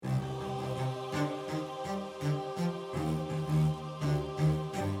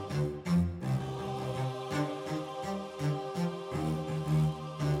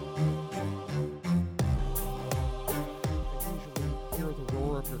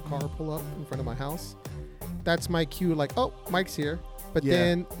car pull up in front of my house. That's my cue, like, oh, Mike's here. But Yeah.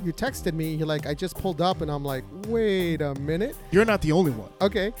 then you texted me. You're like, I just pulled up, and I'm like, wait a minute. You're not the only one.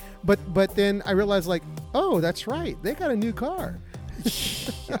 Okay, but then I realized, like, oh, that's right. They got a new car.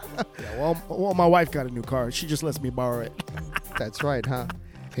 Yeah, well, my wife got a new car. She just lets me borrow it. That's right, huh?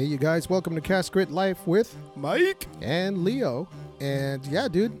 Hey, you guys, welcome to Cast Grit Life with Mike and Leo. And yeah,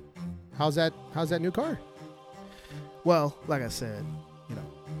 dude, how's that new car? Well, like I said,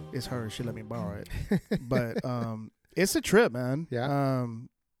 it's her. She let me borrow it. But it's a trip, man. Yeah.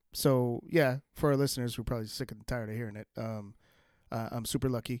 So yeah, for our listeners who are probably sick and tired of hearing it, I'm super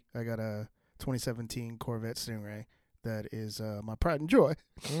lucky. I got a 2017 Corvette Stingray that is my pride and joy.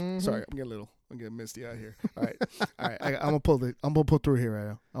 Mm-hmm. Sorry, I'm getting misty out here. All right. I'm gonna pull through here right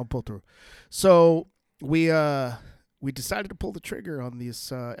now. I'm gonna pull through. So we decided to pull the trigger on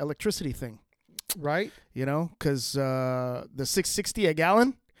this electricity thing, Right? because the 660 a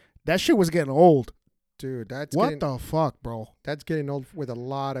gallon, that shit was getting old. Dude, What the fuck, bro? that's getting old with a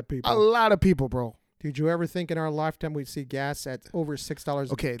lot of people. A lot of people, bro. Did you ever think in our lifetime we'd see gas at over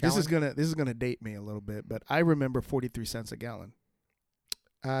 $6 Okay, a gallon? this is gonna date me a little bit, but I remember 43 cents a gallon.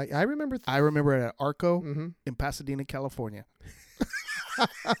 I remember. I remember it at Arco Mm-hmm. in Pasadena, California,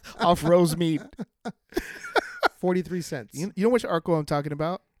 off Rosemead. 43 cents. You know which Arco I'm talking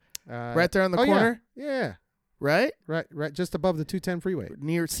about? Right there on the oh, corner, Yeah. right Right. Just above the 210 freeway.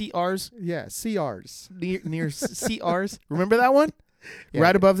 near CRs, Yeah. CRs. near CRs. Remember that one? Yeah.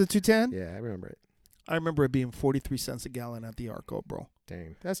 Right above the 210. Yeah, I remember it. I remember it being 43 cents a gallon at the Arco, bro.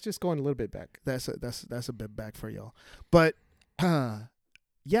 Dang. That's just going a little bit back. That's a bit back for y'all. But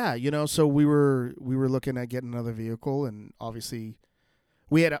yeah, so we were looking at getting another vehicle, and obviously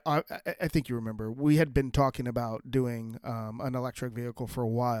we had I think you remember, we had been talking about doing an electric vehicle for a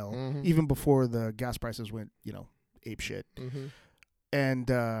while, Mhm. even before the gas prices went, ape shit. Mm-hmm.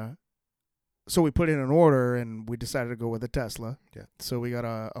 And so we put in an order, and we decided to go with a Tesla. Yeah. So we got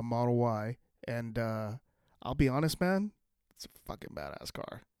a Model Y, and I'll be honest, man, it's a fucking badass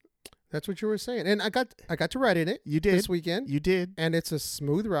car. That's what you were saying. And I got to ride in it You did. this weekend. You did. And it's a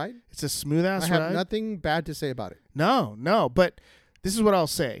smooth ride. It's a smooth ass I have ride. nothing bad to say about it. No, but this is what I'll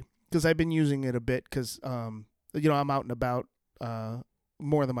say, because I've been using it a bit, because I'm out and about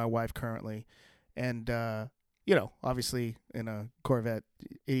more than my wife currently, and obviously in a Corvette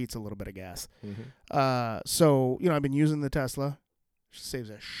it eats a little bit of gas. Mm-hmm. So I've been using the Tesla. She saves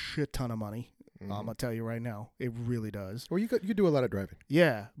a shit ton of money. Mm-hmm. I'm gonna tell you right now, it really does. Well, you do a lot of driving.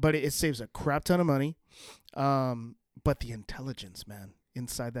 Yeah, but it saves a crap ton of money. But the intelligence, man,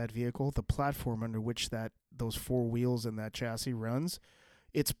 inside that vehicle, the platform under which those four wheels and that chassis runs,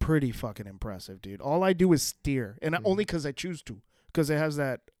 it's pretty fucking impressive, dude. All I do is steer, and Mhm. only because I choose to, because it has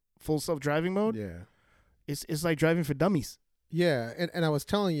that full self-driving mode. Yeah. It's like driving for dummies. Yeah, and I was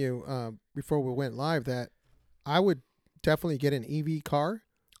telling you before we went live that I would definitely get an EV car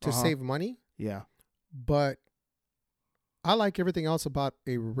to Uh-huh. save money, Yeah. but I like everything else about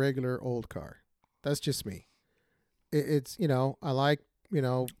a regular old car. That's just me. It's I like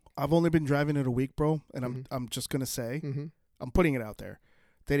I've only been driving it a week, bro, and Mhm. I'm just gonna say, mm-hmm. I'm putting it out there,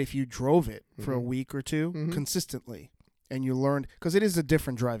 that if you drove it for a Mhm. week or two Mhm. consistently, and you learned, because it is a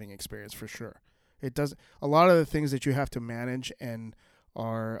different driving experience for sure. It does a lot of the things that you have to manage and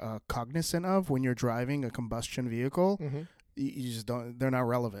are cognizant of when you're driving a combustion vehicle. Mm-hmm. You just don't. They're not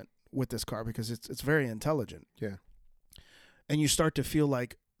relevant with this car, because it's very intelligent. Yeah. And you start to feel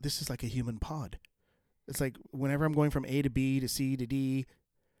like this is like a human pod. It's like whenever I'm going from A to B to C to D,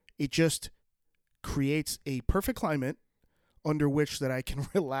 it just creates a perfect climate under which that I can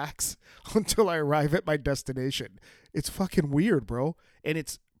relax until I arrive at my destination. It's fucking weird, bro. And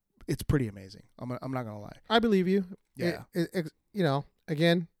it's pretty amazing. I'm not gonna lie. I believe you. Yeah.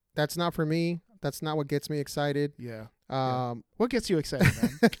 Again, that's not for me. That's not what gets me excited. Yeah. Um, What gets you excited,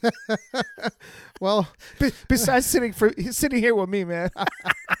 man? well, Besides sitting here with me, man.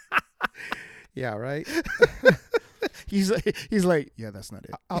 yeah, right. He's like, yeah, that's not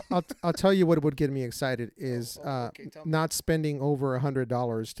it. I'll tell you what would get me excited is Okay, tell me. not spending over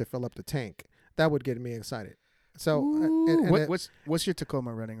 $100 to fill up the tank. That would get me excited. So, What's your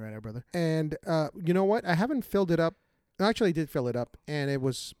Tacoma running right now, brother? and you know what? I haven't filled it up. Actually, I did fill it up, and it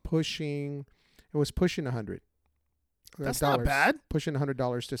was pushing 100. That's not dollars. bad. Pushing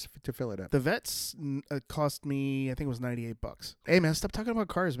 $100 to fill it up. The Vets cost me, I think it was $98. Hey man, stop talking about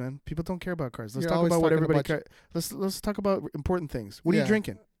cars, man. People don't care about cars. Let's You're talk always about what talking everybody about Let's talk about important things. What are Yeah. you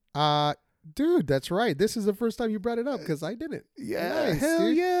drinking? Dude, that's right. This is the first time you brought it up because I didn't. Yeah, Nice, hell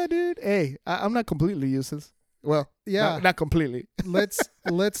dude. yeah, dude. Hey, I'm not completely useless. Well, Yeah. not completely.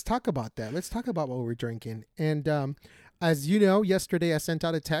 let's talk about that. Let's talk about what we're drinking. And As you know, yesterday I sent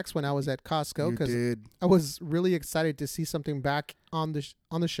out a text when I was at Costco You because did. I was really excited to see something back on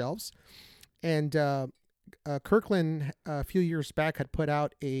the shelves. And Kirkland a few years back had put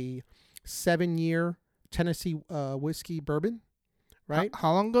out a 7-year Tennessee whiskey bourbon, right?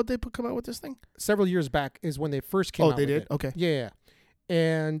 How long ago did they come out with this thing? Several years back is when they first came out. Oh, they with did? it. Okay. Yeah.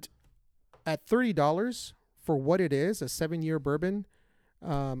 And at $30 for what it is, a 7-year bourbon,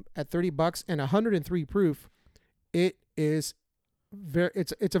 at $30 and 103 proof, it is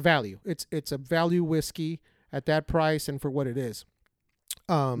it's a value. It's a value whiskey at that price and for what it is.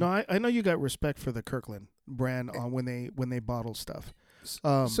 No, I know you got respect for the Kirkland brand on when they bottle stuff.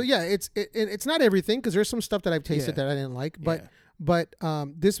 So yeah, it's not everything because there's some stuff that I've tasted that I didn't like, but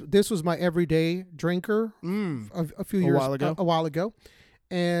this was my everyday drinker a few years a while ago,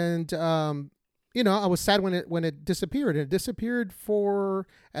 and I was sad when it disappeared. And it disappeared for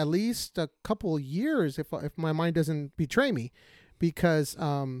at least a couple of years, if my mind doesn't betray me, because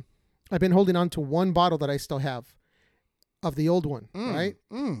I've been holding on to one bottle that I still have of the old one, right?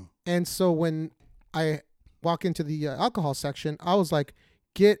 And so when I walk into the alcohol section, I was like,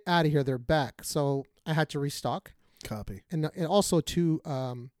 "Get out of here! They're back!" So I had to restock. Copy. And also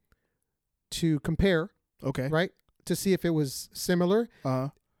to compare, Okay. right, to see if it was similar.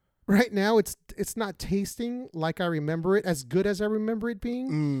 Right now, it's not tasting like I remember it, as good as I remember it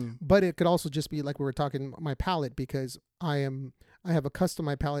being. But it could also just be like we were talking my palate, because I have accustomed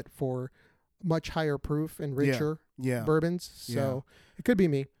my palate for much higher proof and richer bourbons. So it could be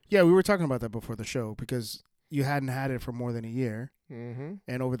me. Yeah, we were talking about that before the show because you hadn't had it for more than a year. Mm-hmm.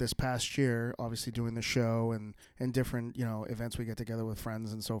 And over this past year, obviously doing the show and different events we get together with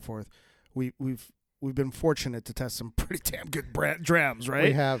friends and so forth, we've been fortunate to test some pretty damn good drams, right?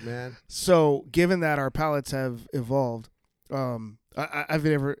 We have, man. So given that our palates have evolved, I've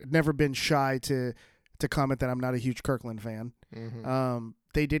never been shy to comment that I'm not a huge Kirkland fan. Mm-hmm.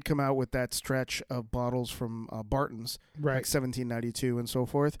 They did come out with that stretch of bottles from Barton's, right, like 1792 and so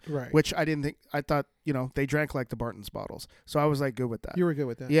forth, right? Which I didn't think. I thought they drank like the Barton's bottles, so I was like good with that. You were good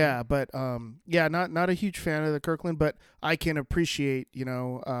with that, yeah. But not a huge fan of the Kirkland, but I can appreciate.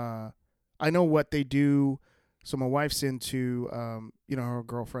 I know what they do. So my wife's into her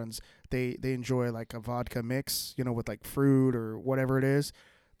girlfriends. They enjoy like a vodka mix, with like fruit or whatever it is,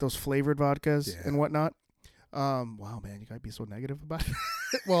 those flavored vodkas and whatnot. Wow, man, you gotta be so negative about it.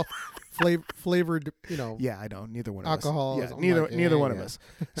 Well, flavored, Yeah, I know. Neither one of alcohol. us. Yeah, neither one of us.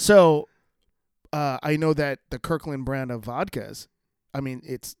 So, I know that the Kirkland brand of vodkas, I mean,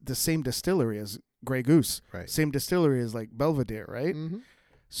 it's the same distillery as Grey Goose. Right. Same distillery as like Belvedere, right? Mm-hmm.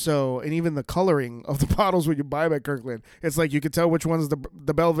 So, and even the coloring of the bottles when you buy them at Kirkland, it's like you can tell which one's the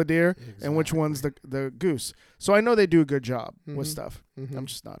Belvedere and which one's the Goose. So I know they do a good job with stuff. Mm-hmm. I'm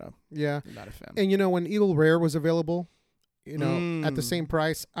just not a fan. And when Eagle Rare was available, at the same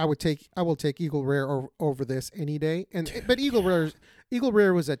price, I will take Eagle Rare over this any day. But Eagle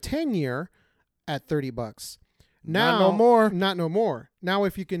Rare was a 10-year at $30. Now, not no more. Now,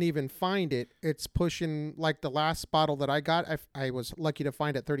 if you can even find it, it's pushing like the last bottle that I got. I was lucky to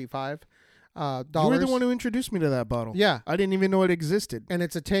find at $35. You were the one who introduced me to that bottle. Yeah, I didn't even know it existed. And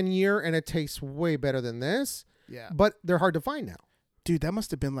it's a 10-year, and it tastes way better than this. Yeah, but they're hard to find now. Dude, that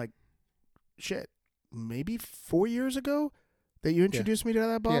must have been like, maybe 4 years ago that you introduced me to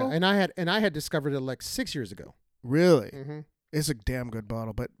that bottle. Yeah, and I had discovered it like 6 years ago. Really? Mm-hmm. It's a damn good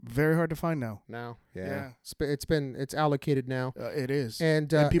bottle, but very hard to find now. Yeah. It's allocated now. It is,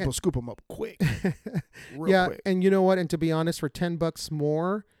 and people scoop them up quick. Quick. And you know what? And to be honest, for $10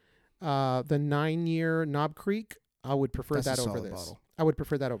 more, the 9-year Knob Creek, I would prefer that over this. Bottle. I would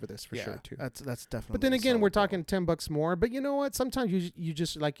prefer that over this for sure too. That's definitely. But then again, we're talking $10 more. But you know what? Sometimes you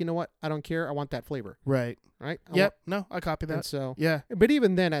just like, you know what? I don't care. I want that flavor. Right. Yep. No, I copy that. And so yeah. But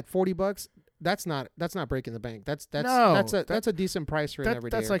even then, at $40. That's not breaking the bank. That's a decent price for an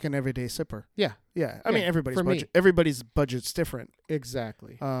everyday. That's like an everyday sipper. Yeah. I mean, everybody's budget's different.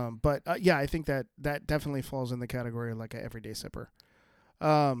 Exactly. But I think that definitely falls in the category of like an everyday sipper.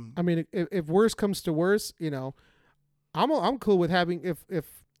 I mean, if worse comes to worse, I'm cool with having if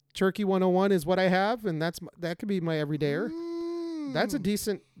Turkey 101 is what I have, and that could be my everydayer. That's a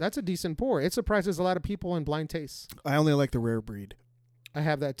decent pour. It surprises a lot of people in blind tastes. I only like the rare breed. I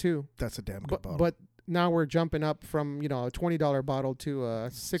have that too. That's a damn good bottle. But now we're jumping up from a $20 bottle to a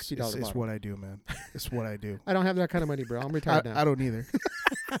 $60 bottle. It's what I do, man. It's what I do. I don't have that kind of money, bro. I'm retired now. I don't either.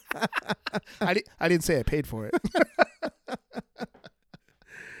 I didn't say I paid for it.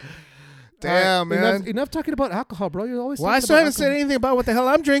 Damn, man. Enough talking about alcohol, bro. You're always. Well, I still haven't said anything about what the hell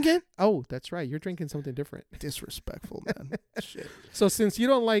I'm drinking. Oh, that's right. You're drinking something different. Disrespectful, man. Shit. So since you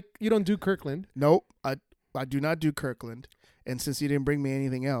don't do Kirkland. Nope. I do not do Kirkland. And since you didn't bring me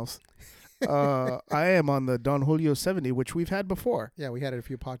anything else, I am on the Don Julio 70, which we've had before. Yeah, we had it a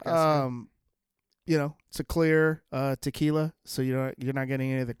few podcasts ago. You know, it's a clear tequila, so you're not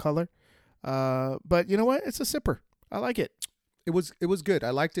getting any of the color. But you know what? It's a sipper. I like it. It was good. I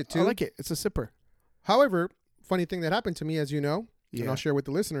liked it too. I like it. It's a sipper. However, funny thing that happened to me, as you know, and I'll share with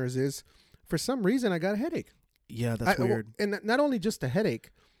the listeners, is for some reason I got a headache. Yeah, that's weird. And not only just a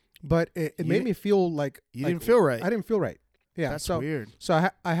headache, but it made me feel like you didn't feel right. I didn't feel right. Yeah, that's weird. So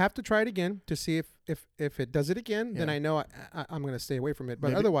I have to try it again to see if it does it again. Then I know I'm going to stay away from it.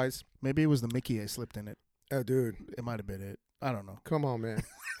 But otherwise, maybe it was the Mickey I slipped in it. Oh, dude, it might have been it. I don't know. Come on, man,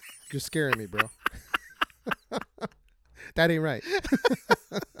 you're scaring me, bro. That ain't right.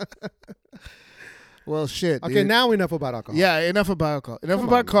 Well, shit. Okay, dude. now enough about alcohol. Yeah, enough about alcohol. Enough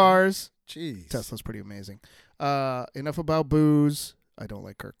about cars. Jeez, Tesla's pretty amazing. Enough about booze. I don't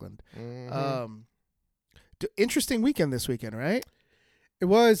like Kirkland. Mm-hmm. Interesting weekend this weekend, right? It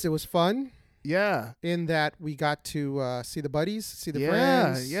was fun. Yeah. In that we got to see the buddies, see the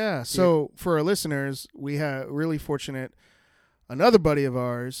friends. Yeah. So for our listeners, we had really fortunate. Another buddy of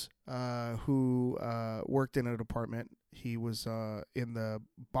ours who worked in a department. He was in the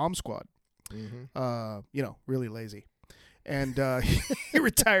bomb squad. Mm-hmm. Really lazy, and he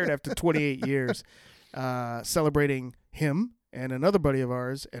retired after 28 years. Celebrating him and another buddy of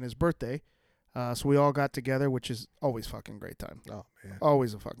ours and his birthday. So we all got together, which is always fucking great time. Oh, man.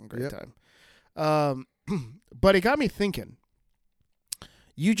 Always a fucking great time. But it got me thinking.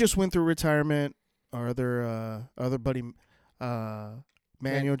 You just went through retirement. Our other buddy,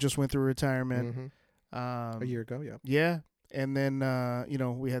 Manuel, just went through retirement. Mm-hmm. A year ago, yeah. Yeah. And then,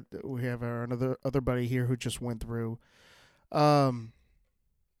 we have our other buddy here who just went through.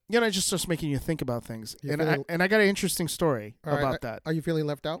 It just starts making you think about things. And I got an interesting story about that. Are you feeling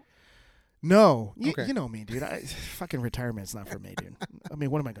left out? No. Okay. You know me, dude. Fucking retirement's not for me, dude. I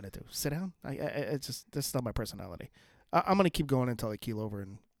mean, what am I going to do? Sit down? That's not my personality. I'm going to keep going until I keel over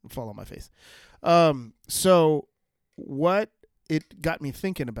and fall on my face. So what it got me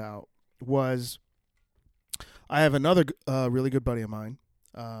thinking about was I have another really good buddy of mine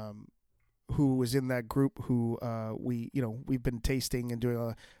who was in that group who we've been tasting and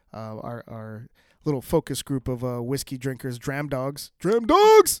doing our little focus group of whiskey drinkers, Dram Dogs.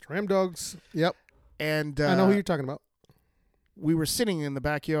 Yep. And I know who you're talking about. We were sitting in the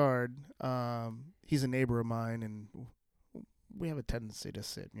backyard. He's a neighbor of mine, and we have a tendency to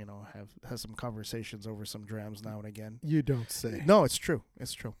sit, have some conversations over some drams now and again. You don't say. No, it's true.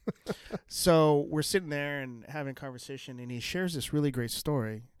 It's true. So we're sitting there and having a conversation, and he shares this really great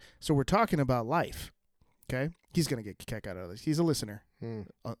story. So we're talking about life. Okay, he's gonna get a kick out of this. He's a listener, and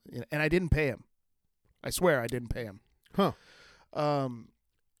I didn't pay him. I swear I didn't pay him. Huh.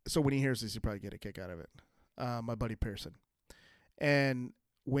 So when he hears this, he'll probably get a kick out of it. My buddy Pearson. And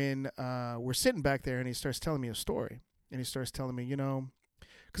when we're sitting back there and he starts telling me a story, and he starts telling me,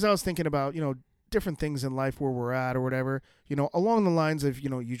 because I was thinking about, different things in life where we're at or whatever, along the lines of,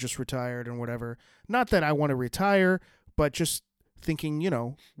 you just retired and whatever. Not that I want to retire, but just thinking,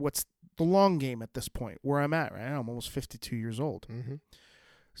 what's the long game at this point where I'm at, right? I'm almost 52 years old. Mm-hmm.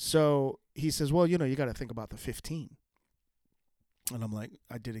 So he says, well, you got to think about the 15. And I'm like,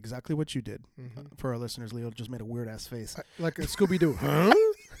 I did exactly what you did. Mm-hmm. For our listeners, Leo just made a weird ass face. Like a Scooby-Doo. Huh?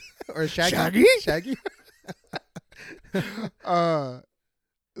 Or Shaggy? Shaggy?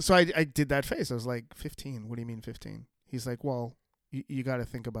 So I did that face. I was like, 15? What do you mean 15? He's like, well, you got to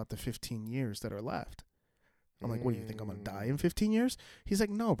think about the 15 years that are left. I'm like, what do you think? I'm going to die in 15 years? He's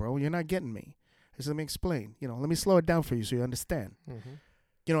like, no, bro, you're not getting me. He said, let me explain. Let me slow it down for you so you understand. Mm-hmm.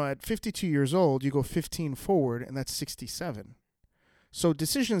 At 52 years old, you go 15 forward, and that's 67. So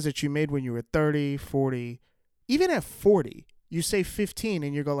decisions that you made when you were 30, 40, even at 40, you say 15,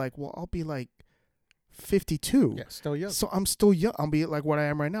 and you go like, well, I'll be like 52. Yeah, still young. So I'm still young. I'll be like what I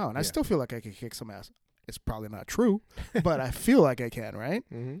am right now, and I still feel like I could kick some ass. It's probably not true, but I feel like I can, right?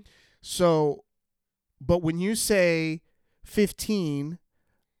 Mm-hmm. So, but when you say 15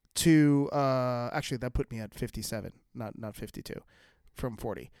 to, actually that put me at 57, not 52, from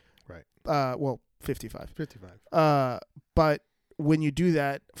 40. Right. 55. 55. But when you do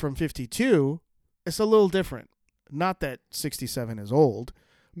that from 52, it's a little different. Not that 67 is old,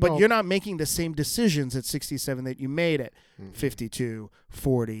 but you're not making the same decisions at 67 that you made at 52,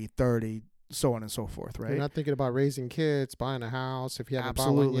 40, 30, so on and so forth, right? You're not thinking about raising kids, buying a house, if you haven't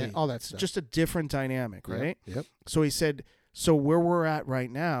bought one yet, all that stuff. Just a different dynamic, right? Yep. So he said, so where we're at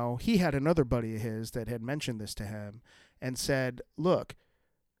right now, he had another buddy of his that had mentioned this to him and said, look,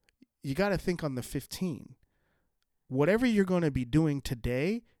 you got to think on the 15. Whatever you're going to be doing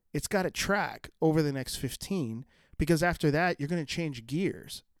today it's got to track over the next 15, because after that, you're going to change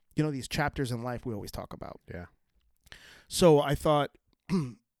gears. You know, these chapters in life we always talk about. Yeah. So I thought,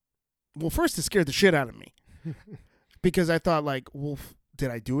 well, first it scared the shit out of me because I thought like, well,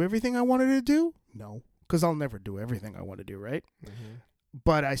 did I do everything I wanted to do? No, because I'll never do everything I want to do, right? Mm-hmm.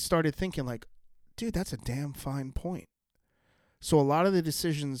 But I started thinking like, dude, that's a damn fine point. So a lot of the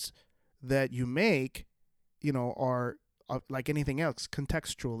decisions that you make, you know, are like anything else,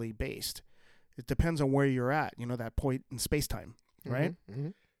 contextually based. It depends on where you're at, you know, that point in space-time, right? Mm-hmm.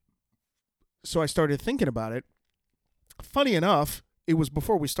 So I started thinking about it. Funny enough, it was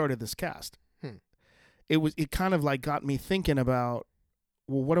before we started this cast. It kind of like got me thinking about,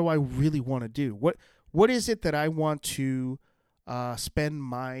 well, what do I really want to do? What is it that I want to spend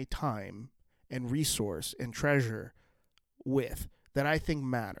my time and resource and treasure with that I think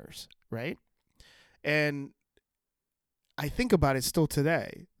matters, right? And I think about it still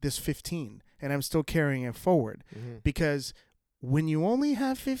today, this 15, and I'm still carrying it forward because when you only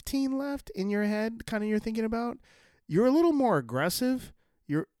have 15 left in your head, kind of you're thinking about, you're a little more aggressive.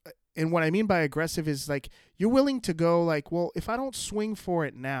 And what I mean by aggressive is like you're willing to go like, well, if I don't swing for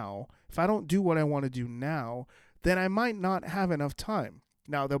it now, if I don't do what I want to do now, then I might not have enough time.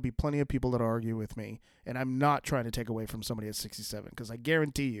 Now, there'll be plenty of people that argue with me, and I'm not trying to take away from somebody at 67, because I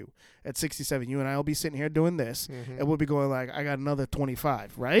guarantee you, at 67, you and I will be sitting here doing this, and we'll be going like, I got another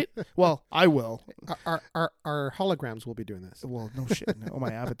 25, right? Well, I will. Our holograms will be doing this. Well, no shit. No,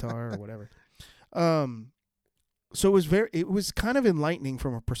 my avatar or whatever. So it was kind of enlightening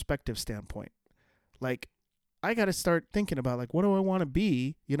from a perspective standpoint. Like, I got to start thinking about, like, what do I want to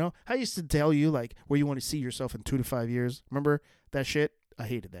be? You know, I used to tell you, like, where you want to see yourself in 2 to 5 years. Remember that shit? I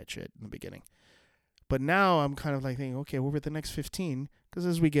hated that shit in the beginning. But now I'm kind of like thinking, okay, over the next 15, because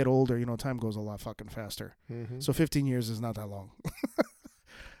as we get older, you know, time goes a lot fucking faster. So 15 years is not that long.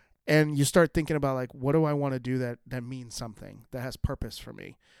 And you start thinking about, like, what do I want to do that means something, that has purpose for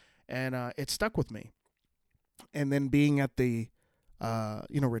me? And it stuck with me. And then being at the,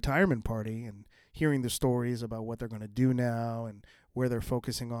 retirement party and hearing the stories about what they're going to do now and where they're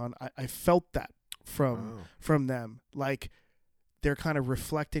focusing on, I felt that from them. Like, they're kind of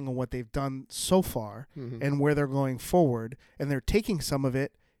reflecting on what they've done so far and where they're going forward. And they're taking some of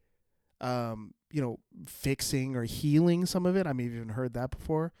it, fixing or healing some of it. I've even heard that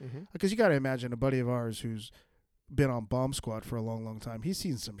before. Because you got to imagine a buddy of ours who's been on Bomb Squad for a long, long time. He's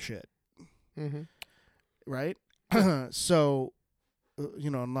seen some shit. Right? So,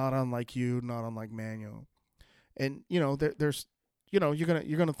 not unlike you, not unlike Manuel. And, there's, you're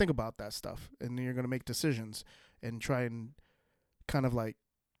going to think about that stuff, and you're going to make decisions and try and kind of like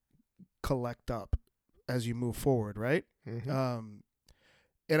collect up as you move forward, right? And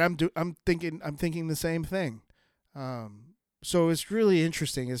I'm thinking the same thing. So it's really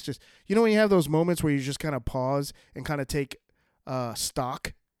interesting. It's just, when you have those moments where you just kind of pause and kind of take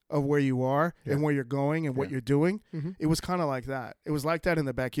stock of where you are and where you're going and what you're doing. It was kind of like that. It was like that in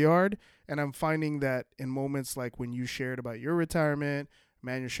the backyard. And I'm finding that in moments like when you shared about your retirement,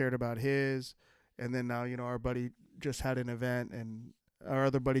 Manuel shared about his, and then now, our buddy just had an event and our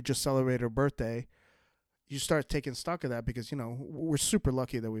other buddy just celebrated a birthday. You start taking stock of that because, we're super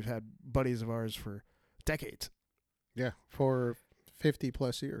lucky that we've had buddies of ours for decades. Yeah, for 50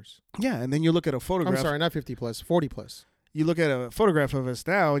 plus years. Yeah, and then you look at a photograph. I'm sorry, not 50 plus, 40 plus. You look at a photograph of us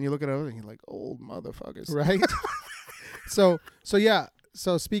now, and you look at us, and you're like, old motherfuckers, right? So yeah.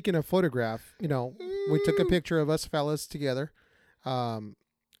 So speaking of photograph, we took a picture of us fellas together, and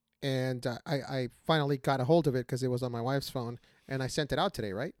I finally got a hold of it because it was on my wife's phone, and I sent it out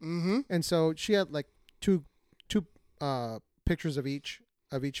today, right? And so she had like two pictures of each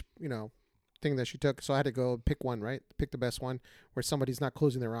thing that she took. So I had to go pick one, right? Pick the best one where somebody's not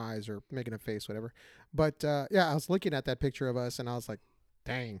closing their eyes or making a face, whatever. But I was looking at that picture of us and I was like,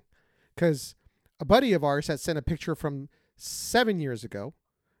 dang. Because a buddy of ours had sent a picture from 7 years ago.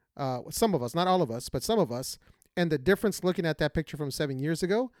 Some of us, not all of us, but some of us. And the difference looking at that picture from 7 years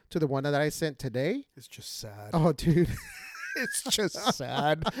ago to the one that I sent today. It's just sad. Oh, dude. It's just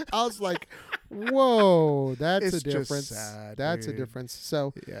sad. I was like, whoa, that's a difference. Just sad, that's dude. A difference.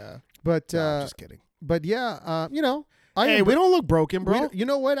 So, yeah. But, I'm just kidding. But yeah, we don't look broken, bro. You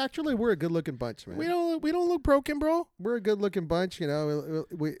know what? Actually, we're a good looking bunch, man. We don't look broken, bro. We're a good looking bunch. We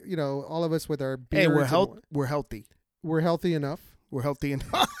all of us with our beards. Hey, we're healthy. We're healthy enough. We're healthy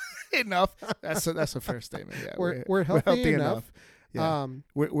enough. That's a fair statement. Yeah, we're healthy enough. Yeah.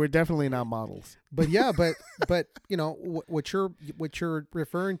 We're definitely not models. But yeah, but what you're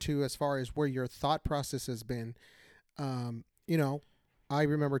referring to as far as where your thought process has been, I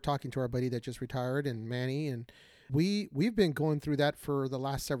remember talking to our buddy that just retired and Manny, and we've been going through that for the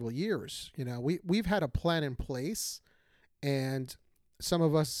last several years. You know, we've had a plan in place, and some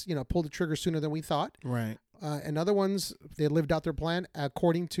of us, you know, pulled the trigger sooner than we thought. Right. And other ones, they lived out their plan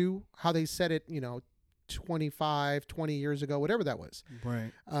according to how they said it, you know, 25, 20 years ago, whatever that was.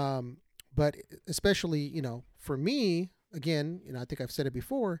 Right. But especially, you know, for me, again, you know, I think I've said it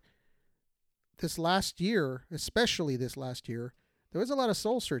before, this last year, especially this last year, there was a lot of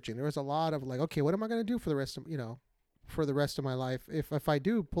soul searching. There was a lot of like, okay, what am I going to do for the rest of, you know, for the rest of my life? If I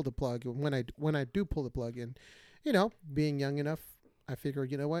do pull the plug, when I do pull the plug, and, you know, being young enough, I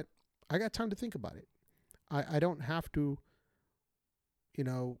figured, you know what, I got time to think about it. I don't have to, you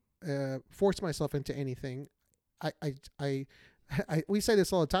know, force myself into anything. We say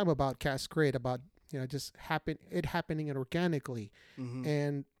this all the time about Cascade, about, you know, just happening organically. Mm-hmm.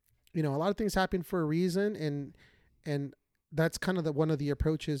 And, you know, a lot of things happen for a reason, and that's kind of one of the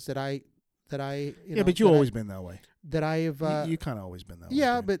approaches that I but you've always been that way. That I've you kind of always been that way.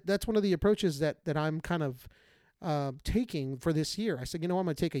 Yeah, but that's one of the approaches that I'm kind of taking for this year. I said, you know, I'm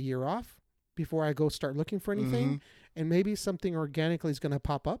going to take a year off before I go start looking for anything, mm-hmm. and maybe something organically is going to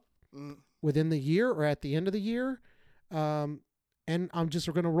pop up within the year or at the end of the year, and I'm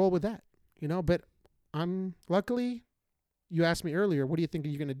just going to roll with that, you know. But I'm luckily, you asked me earlier, what do you think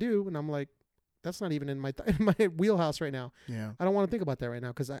you're going to do, and I'm like, that's not even in my wheelhouse right now. Yeah, I don't want to think about that right now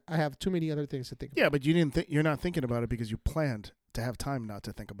because I have too many other things to think about. Yeah, but you're not thinking about it because you planned to have time not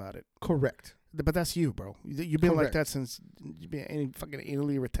to think about it. Correct. But that's you, bro. You've been like that since you've been fucking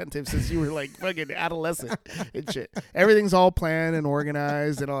anally retentive since you were like fucking adolescent and shit. Everything's all planned and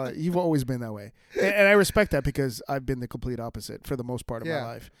organized and all that. You've always been that way, and I respect that because I've been the complete opposite for the most part of my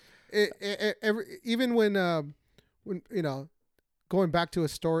life. Even when you know, going back to a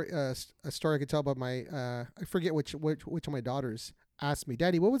story I could tell about my I forget which of my daughters asked me,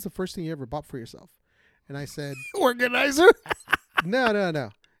 Daddy, what was the first thing you ever bought for yourself? And I said, organizer.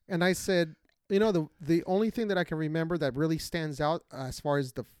 No. And I said, you know, the only thing that I can remember that really stands out as far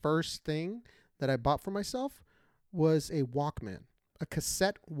as the first thing that I bought for myself was a Walkman, a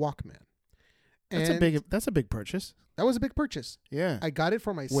cassette Walkman. That's a big purchase. That was a big purchase. Yeah. I got it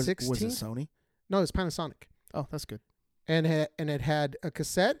for my 16th. Was it Sony? No, it was Panasonic. Oh, that's good. And it had a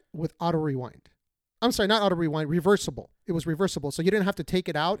cassette with auto rewind. I'm sorry, not auto rewind, reversible. It was reversible, so you didn't have to take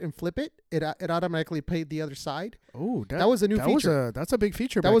it out and flip it. It automatically played the other side. Oh, that was a new feature. That's a big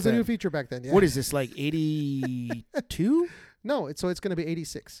feature. That was a new feature back then. Yeah. What is this, like 82? No, it's going to be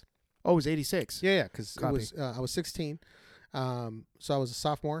 86. Oh, it was 86. Yeah, because it was I was 16, so I was a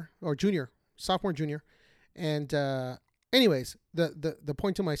sophomore, junior, and anyways, the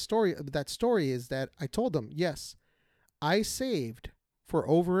point to my story, that story, is that I told them, yes, I saved for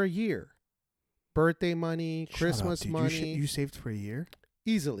over a year. Birthday money, Christmas money. You saved for a year?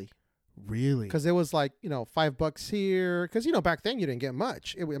 Easily. Really? Because it was like, you know, $5 here. Because, you know, back then you didn't get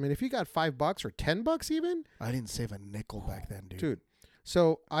much. I mean, if you got $5 or $10 even. I didn't save a nickel back then, dude.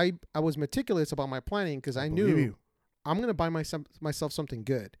 So I was meticulous about my planning because I knew I'm going to buy myself something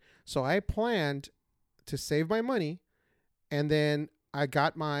good. So I planned to save my money. And then I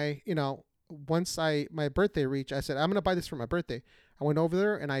got my, you know, once my birthday reached, I said, I'm going to buy this for my birthday. I went over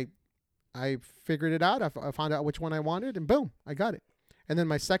there and I figured it out. I found out which one I wanted, and boom, I got it. And then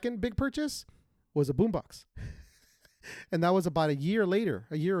my second big purchase was a boombox. And that was about a year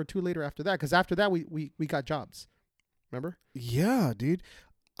or two later after that, because after that we got jobs. Remember? Yeah, dude.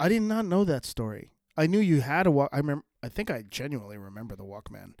 I did not know that story. I knew you had a I think I genuinely remember the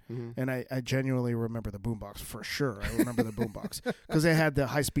Walkman, and I genuinely remember the boombox for sure. I remember the boombox because it had the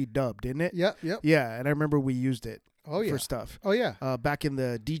high-speed dub, didn't it? Yep. Yeah, and I remember we used it. Oh, yeah. For stuff. Oh, yeah. Back in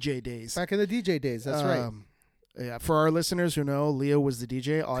the DJ days. That's right. Yeah, for our listeners who know, Leo was the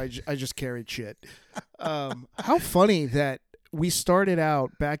DJ. I just carried shit. How funny that we started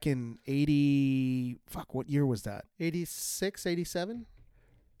out back in 80... Fuck, what year was that? 86, 87?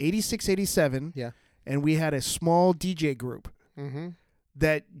 86, 87. Yeah. And we had a small DJ group. Mm-hmm.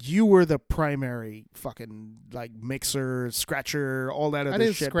 That you were the primary fucking, like, mixer, scratcher, all that other shit. I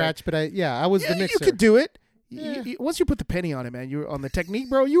didn't scratch, but I was the mixer. You could do it. Yeah. Once you put the penny on it, man, you were on the technique,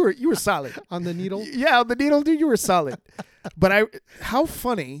 bro. You were solid on the needle. Yeah, on the needle, dude. You were solid. But how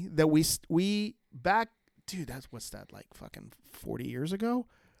funny that we back, dude. What's that, like fucking 40 years ago,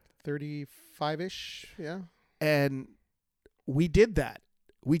 35-ish. Yeah. And we did that.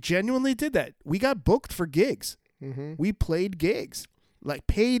 We genuinely did that. We got booked for gigs. Mm-hmm. We played gigs, like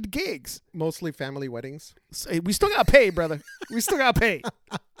paid gigs. Mostly family weddings. So we still got paid, brother. We still got paid.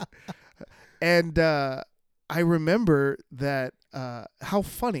 And I remember that how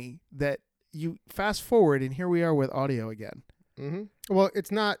funny that you fast forward and here we are with audio again. Mm-hmm. Well,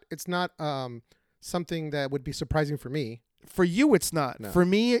 it's not something that would be surprising for me. For you, it's not. No. For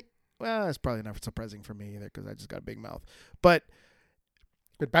me, well, it's probably not surprising for me either because I just got a big mouth. But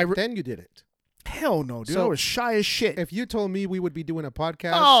back then you did it. Hell no, dude. I was shy as shit. If you told me we would be doing a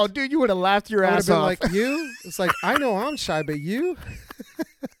podcast, oh, dude, you would have laughed your ass off. Like, you? It's like, I know I'm shy, but you?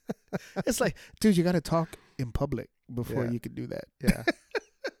 It's like, dude, you got to talk in public before you can do that.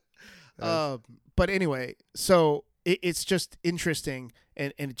 Yeah. But anyway, so it's just interesting,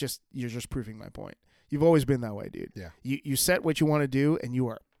 and you're just proving my point. You've always been that way, dude. Yeah. You set what you want to do, and you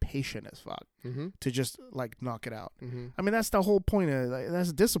are patient as fuck mm-hmm. to just like knock it out. Mm-hmm. I mean, that's the whole point of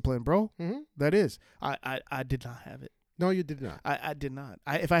that's discipline, bro. Mm-hmm. That is. I did not have it. No, you did not. I did not.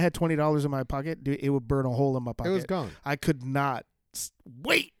 If I had $20 in my pocket, dude, it would burn a hole in my pocket. It was gone. I could not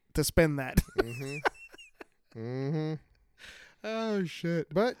wait to spend that. Mm-hmm. Mm-hmm. Oh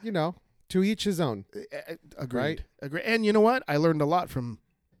shit! But to each his own. Agreed. Right? Agreed. And you know what? I learned a lot from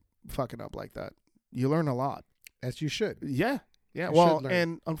fucking up like that. You learn a lot. As you should. Yeah. Yeah. Well,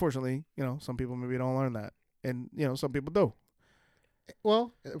 and unfortunately, some people maybe don't learn that, and some people do.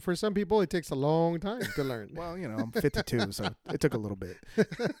 Well, for some people, it takes a long time to learn. Well, I'm 52, so it took a little bit.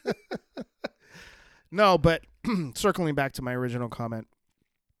 No, but circling back to my original comment,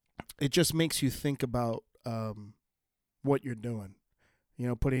 it just makes you think about what you're doing,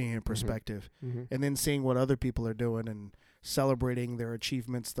 putting it in perspective, mm-hmm. and then seeing what other people are doing and celebrating their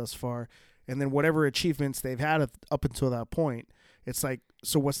achievements thus far. And then whatever achievements they've had up until that point, it's like,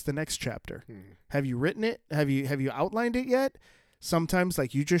 so what's the next chapter? Have you written it? Have you outlined it yet? Sometimes,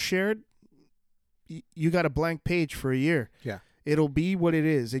 like you just shared, you got a blank page for a year. Yeah. It'll be what it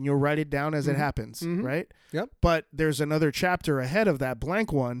is, and you'll write it down as mm-hmm. it happens, mm-hmm. right? Yep. But there's another chapter ahead of that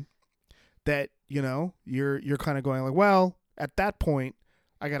blank one that, you're kind of going like, well, at that point,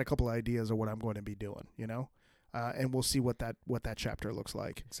 I got a couple of ideas of what I'm going to be doing, and we'll see what that chapter looks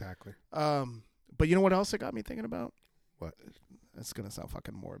like. Exactly. But you know what else it got me thinking about? What? It's gonna sound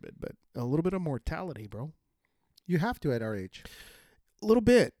fucking morbid, but a little bit of mortality, bro. You have to at our age. A little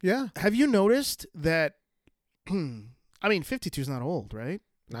bit. Yeah. Have you noticed that? I mean, 52 is not old, right?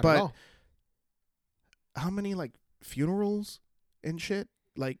 Not at all. How many like funerals and shit?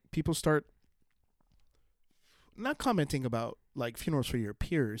 Like people start not commenting about like funerals for your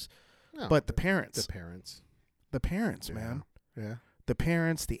peers, but the parents. The parents, yeah. man. Yeah. The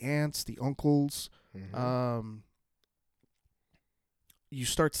parents, the aunts, the uncles. Mm-hmm. You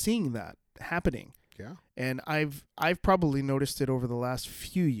start seeing that happening. Yeah. And I've probably noticed it over the last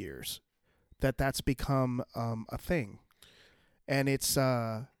few years that's become a thing. And it's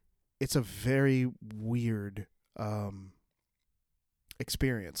a very weird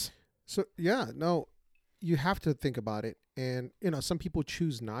experience. So, you have to think about it. And, some people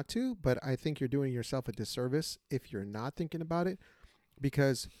choose not to, but I think you're doing yourself a disservice if you're not thinking about it.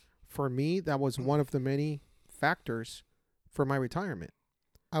 Because for me, that was one of the many factors for my retirement.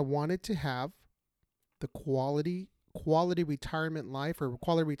 I wanted to have the quality retirement life or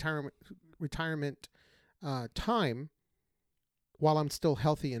quality retirement time while I'm still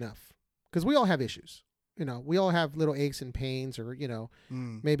healthy enough. Because we all have issues. We all have little aches and pains or,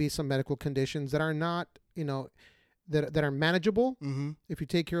 maybe some medical conditions that are not, that are manageable. Mm-hmm. If you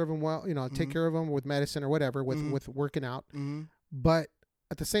take care of them well, mm-hmm. take care of them with medicine or whatever, with working out. Mm-hmm. But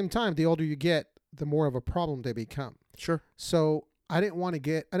at the same time, the older you get, the more of a problem they become. Sure. So I didn't want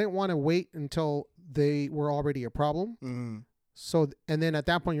to wait until they were already a problem. Mm-hmm. So, and then at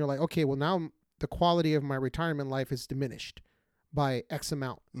that point you're like, okay, well now the quality of my retirement life is diminished by X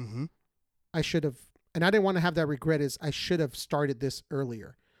amount. Mm-hmm. I should have, and I didn't want to have that regret is I should have started this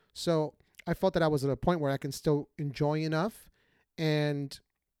earlier. So I felt that I was at a point where I can still enjoy enough. And,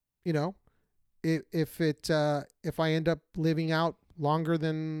 if I end up living out longer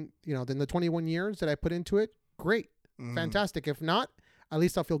than the 21 years that I put into it, great. Fantastic. If not, at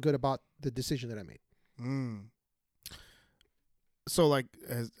least I'll feel good about the decision that I made. So like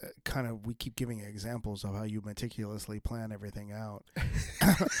as kind of we keep giving examples of how you meticulously plan everything out.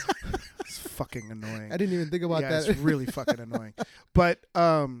 It's fucking annoying. I didn't even think about that. It's really fucking annoying. But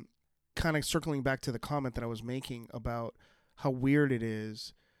kind of circling back to the comment that I was making about how weird it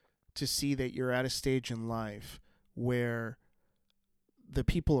is to see that you're at a stage in life where the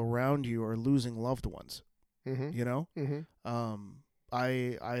people around you are losing loved ones. Mm-hmm. Mm-hmm.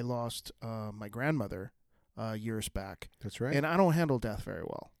 I lost my grandmother years back. That's right. And I don't handle death very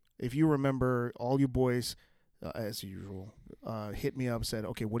well. If you remember, all you boys, as usual, hit me up, said,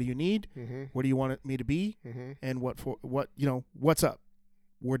 okay, what do you need? Mm-hmm. What do you want me to be? Mm-hmm. And what's up?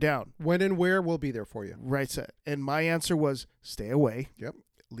 We're down. When and where we'll be there for you. Right set. And my answer was stay away. Yep.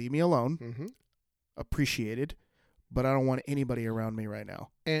 Leave me alone. Mm-hmm. Appreciated. But I don't want anybody around me right now.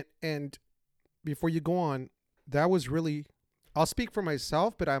 And before you go on, that was really, I'll speak for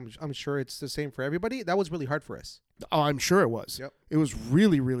myself, but I'm sure it's the same for everybody. That was really hard for us. Oh, I'm sure it was. Yep. It was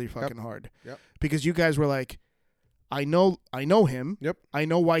really, really fucking hard. Yep. Because you guys were like, I know him. Yep. I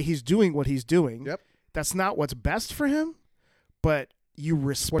know why he's doing what he's doing. Yep. That's not what's best for him, but you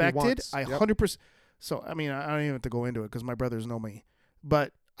respected. I 100%. So, I mean, I don't even have to go into it because my brothers know me,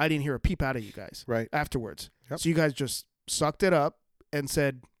 but I didn't hear a peep out of you guys afterwards. Yep. So you guys just sucked it up and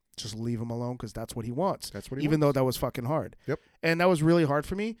said, just leave him alone because that's what he wants. That's what he wants. Even though that was fucking hard. Yep. And that was really hard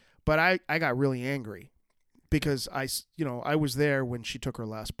for me, but I got really angry because I was there when she took her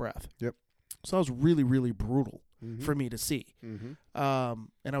last breath. Yep. So that was really, really brutal mm-hmm. for me to see. Mm-hmm.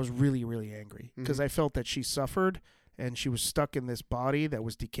 And I was really, really angry because I felt that she suffered and she was stuck in this body that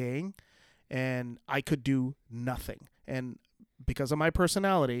was decaying and I could do nothing. And because of my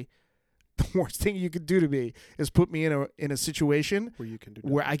personality, the worst thing you could do to me is put me in a situation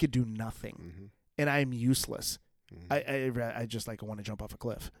where I could do nothing, mm-hmm. and I'm useless. Mm-hmm. I just like want to jump off a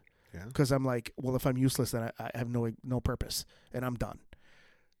cliff, yeah. Because I'm like, well, if I'm useless, then I have no purpose, and I'm done.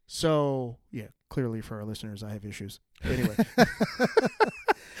 So yeah, clearly for our listeners, I have issues. Anyway,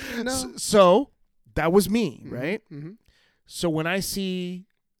 no. So that was me, mm-hmm. right? Mm-hmm. So when I see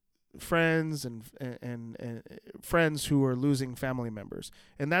friends and friends who are losing family members,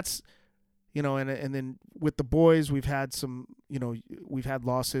 and that's, you know, and then with the boys, we've had some, you know, we've had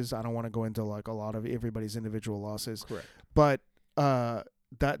losses. I don't want to go into like a lot of everybody's individual losses, correct, but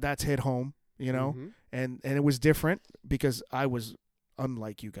that's hit home, you know, mm-hmm. and it was different because I was,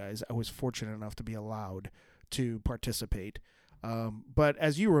 unlike you guys, I was fortunate enough to be allowed to participate. But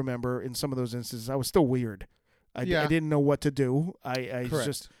as you remember, in some of those instances, I was still weird. I didn't know what to do. I was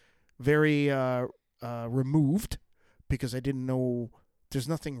just very removed because I didn't know there's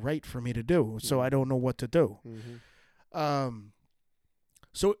nothing right for me to do. So I don't know what to do. Mm-hmm.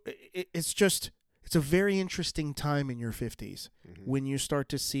 So it's a very interesting time in your 50s mm-hmm. when you start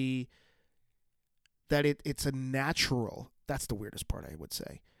to see that it's a natural, that's the weirdest part I would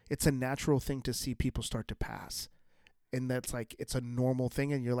say. It's a natural thing to see people start to pass. And that's like, it's a normal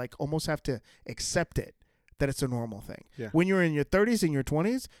thing. And you're like, almost have to accept it, that it's a normal thing. Yeah. When you're in your 30s and your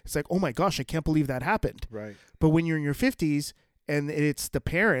 20s, it's like, oh my gosh, I can't believe that happened. Right. But when you're in your 50s and it's the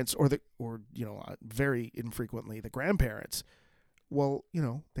parents or you know, very infrequently the grandparents, well, you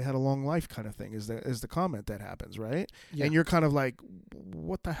know, they had a long life kind of thing is the comment that happens, right? Yeah. And you're kind of like,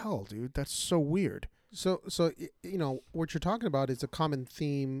 what the hell, dude? That's so weird. So you know, what you're talking about is a common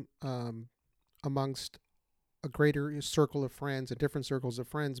theme amongst a greater circle of friends and different circles of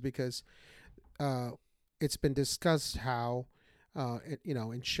friends, because it's been discussed how, you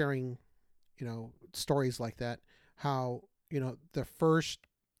know, in sharing, you know, stories like that, how, you know, the first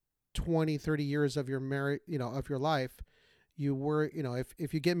 20, 30 years of your of your life, you were, you know,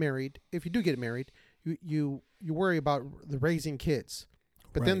 if you get married, if you do get married, you worry about the raising kids,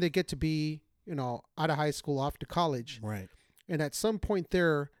 but then they get to be, you know, out of high school, off to college. Right. And at some point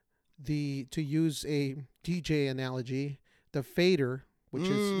there, to use a DJ analogy, the fader, which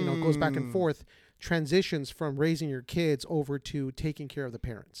is, you know, goes back and forth, transitions from raising your kids over to taking care of the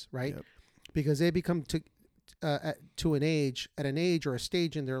parents, right? Yep. Because they become to an age or a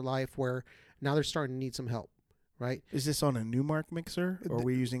stage in their life where now they're starting to need some help, right? Is this on a Newmark mixer or are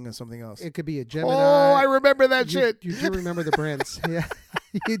we using something else? It could be a Gemini. Oh, I remember that shit. You do remember the brands. Yeah.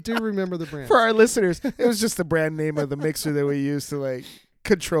 You do remember the brands. For our listeners, it was just the brand name of the mixer that we used to like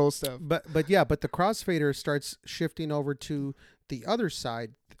control stuff. But the crossfader starts shifting over to the other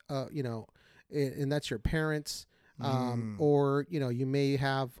side, you know, and that's your parents, or, you know, you may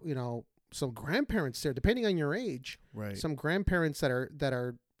have, you know, some grandparents there, depending on your age, right? Some grandparents that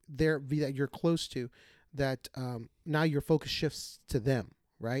are there that you're close to, that now your focus shifts to them,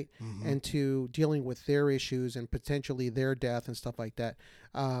 right? Mm-hmm. And to dealing with their issues and potentially their death and stuff like that.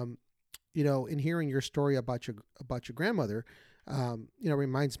 You know, in hearing your story about your grandmother, you know,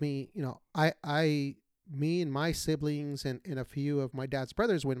 reminds me, you know, me and my siblings and a few of my dad's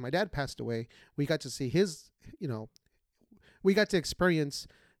brothers, when my dad passed away, we got to see his, you know, we got to experience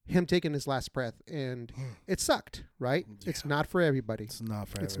him taking his last breath, and it sucked, right? Yeah. It's not for everybody. It's not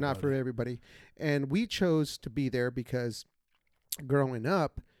for everybody. And we chose to be there because growing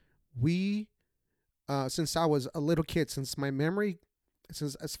up, we, since I was a little kid, since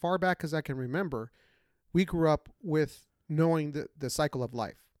as far back as I can remember, we grew up with knowing the cycle of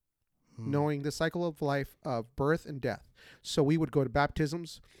life, knowing the cycle of life of birth and death. So we would go to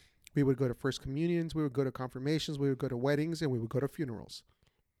baptisms, we would go to first communions, we would go to confirmations, we would go to weddings, and we would go to funerals,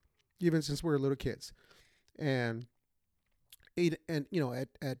 even since we were little kids. And you know,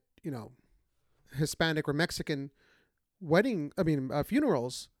 at you know, Hispanic or Mexican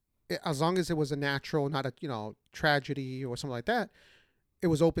funerals, as long as it was a natural, not a tragedy or something like that, it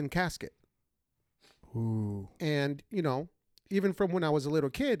was open casket. Ooh. And even from when I was a little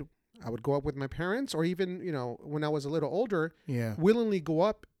kid, I would go up with my parents, or even when I was a little older, willingly go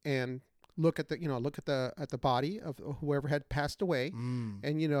up and look at the body of whoever had passed away,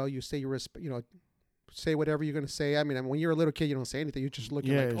 and you say say whatever you're going to say. I mean, when you're a little kid, you don't say anything. You're just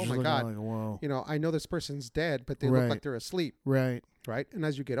looking like, oh my God, like, whoa. I know this person's dead, but they look like they're asleep. Right. Right. And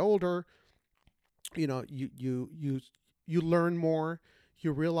as you get older, you learn more.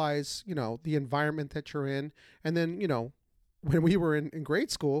 You realize, the environment that you're in. And then, when we were in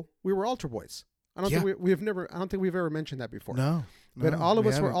grade school, we were altar boys. I don't think we've ever mentioned that before. No. But all of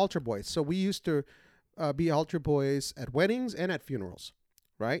us were altar boys. So we used to be altar boys at weddings and at funerals.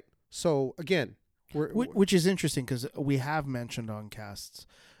 Right. So again, which is interesting because we have mentioned on casts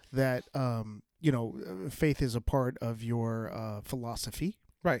that, faith is a part of your philosophy.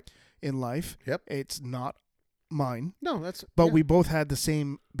 Right. In life. Yep. It's not mine. No, But we both had the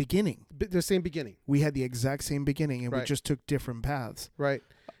same beginning. The same beginning. We had the exact same beginning, and we just took different paths. Right.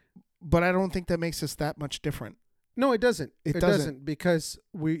 But I don't think that makes us that much different. No, it doesn't. It doesn't because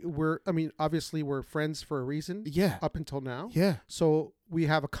obviously we're friends for a reason. Yeah. Up until now. Yeah. So we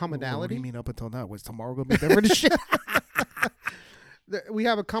have a commonality. What do you mean up until now? Was tomorrow going to be different? Shit. We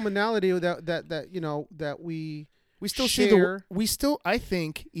have a commonality that we still share. I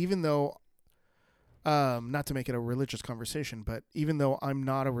think, even though, not to make it a religious conversation, but even though I'm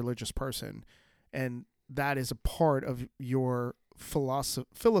not a religious person, and that is a part of your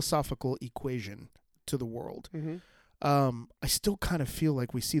philosophical equation to the world, I still kind of feel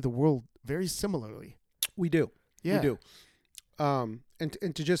like we see the world very similarly. We do. Yeah. We do.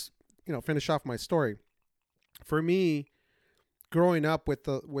 And to just, finish off my story, for me, growing up with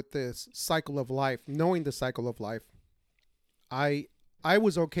this cycle of life, knowing the cycle of life, I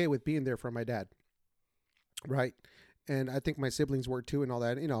was okay with being there for my dad. Right. And I think my siblings were too, and all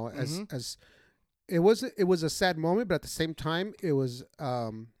that, as it was a sad moment, but at the same time, it was,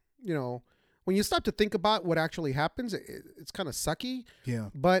 when you stop to think about what actually happens, it's kind of sucky. Yeah.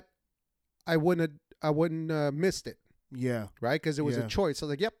 But I wouldn't missed it. Yeah. Right. Because it was a choice. So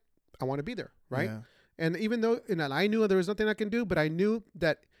like, yep, I want to be there. Right. Yeah. And even though, and I knew there was nothing I can do, but I knew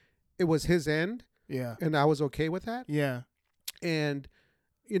that it was his end. Yeah. And I was okay with that. Yeah. And,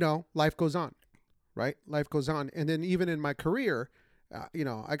 life goes on. Right. Life goes on. And then even in my career,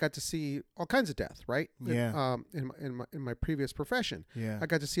 I got to see all kinds of death. Right. Yeah. In my previous profession. Yeah. I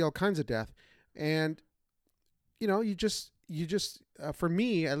got to see all kinds of death. And, you just for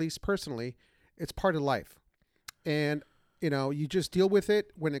me, at least personally, it's part of life. And, you just deal with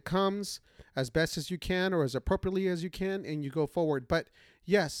it when it comes as best as you can or as appropriately as you can, and you go forward. But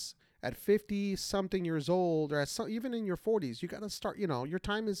yes, at 50 something years old, or even in your 40s, you got to start, your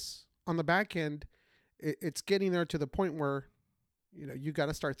time is on the back end. It's getting there to the point where, you got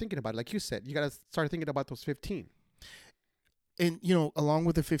to start thinking about it. Like you said, you got to start thinking about those 15. And, along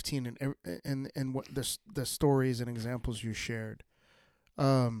with the 15 and what the stories and examples you shared,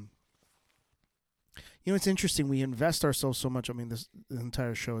 it's interesting. We invest ourselves so much. I mean, the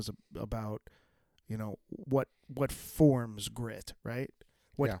entire show is about, what forms grit, right?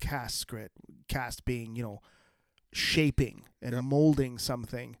 What casts grit? Cast being, shaping and molding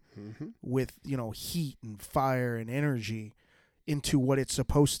something with, heat and fire and energy into what it's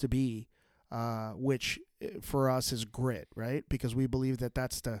supposed to be, which for us is grit, right? Because we believe that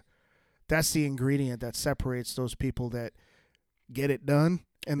that's the ingredient that separates those people that get it done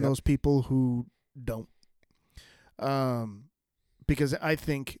and those people who don't. Because I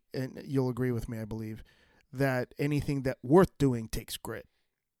think, and you'll agree with me, I believe, that anything that worth doing takes grit.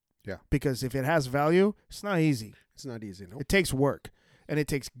 Yeah. Because if it has value, it's not easy. It's not easy. Nope. It takes work, and it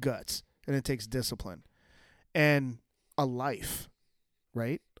takes guts, and it takes discipline. And a life,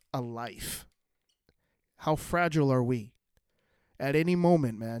 right? A life. How fragile are we? At any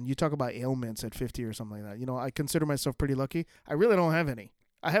moment, man, you talk about ailments at 50 or something like that. I consider myself pretty lucky. I really don't have any.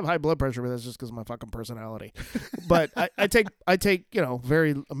 I have high blood pressure, but that's just because of my fucking personality. But I take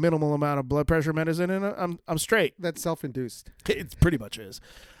very minimal amount of blood pressure medicine, and I'm straight. That's self-induced. It pretty much is.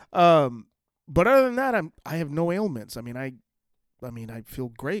 But other than that, I have no ailments. I mean, I feel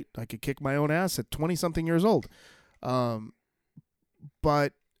great. I could kick my own ass at 20-something years old.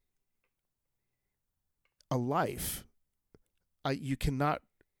 But a life, you cannot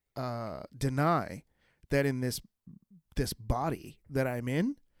deny that in this body that I'm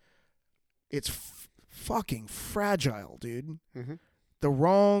in, it's fucking fragile, dude. Mm-hmm. The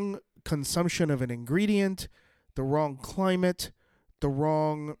wrong consumption of an ingredient, the wrong climate, the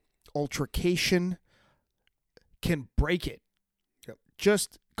wrong altercation can break it. Yep.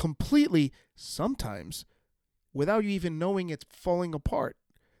 Just completely, sometimes, without you even knowing it's falling apart.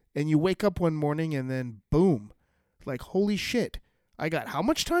 And you wake up one morning and then boom, like, holy shit, I got how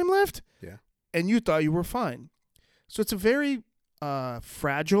much time left? Yeah. And you thought you were fine. So it's a very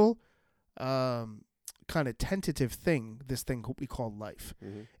fragile, kind of tentative thing, this thing we call life.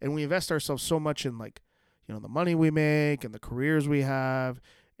 Mm-hmm. And we invest ourselves so much in, like, you know, the money we make and the careers we have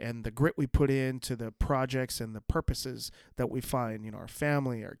and the grit we put into the projects and the purposes that we find, you know, our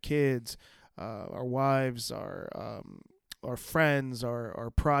family, our kids, our wives, our friends,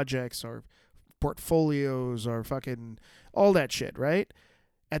 our projects, our portfolios, our fucking all that shit, right?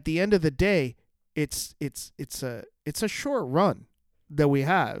 At the end of the day, it's a short run that we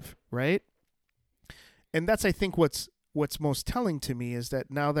have, right? And that's, I think, what's most telling to me is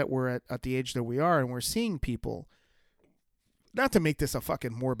that now that we're at the age that we are and we're seeing people, not to make this a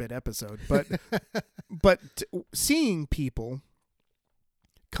fucking morbid episode, but seeing people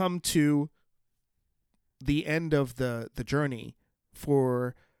come to the end of the journey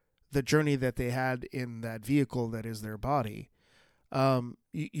for the journey that they had in that vehicle that is their body,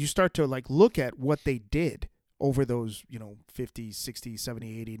 you start to, like, look at what they did over those, you know, 50, 60,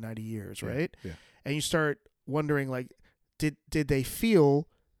 70, 80, 90 years, right? Yeah. And you start wondering, like, did they feel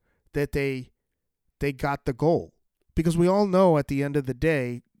that they got the goal? Because we all know at the end of the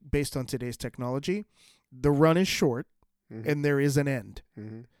day, based on today's technology, the run is short, mm-hmm. and there is an end.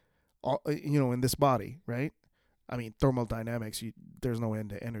 Mm-hmm. You know, in this body, right? I mean, thermodynamics, there's no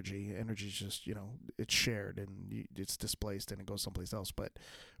end to energy. Energy is just, you know, it's shared and it's displaced and it goes someplace else. But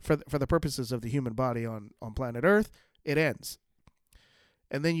for the purposes of the human body on planet Earth, it ends.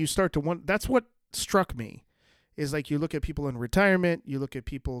 And then you start to wonder, that's what struck me, is like you look at people in retirement, you look at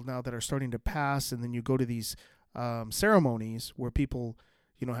people now that are starting to pass, and then you go to these ceremonies where people,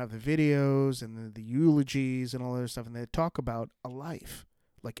 you know, have the videos and the eulogies and all that other stuff, and they talk about a life,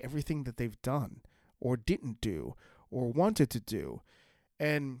 like everything that they've done or didn't do or wanted to do.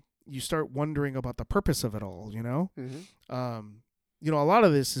 And you start wondering about the purpose of it all, you know? Mm-hmm. You know, a lot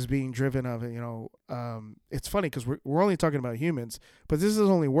of this is being driven of, you know, it's funny because we're only talking about humans, but this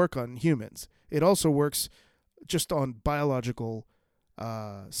doesn't only work on humans. It also works just on biological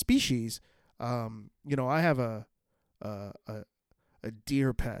species. You know, I have a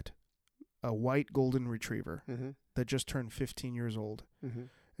deer pet, a white golden retriever, mm-hmm. that just turned 15 years old. Mm-hmm.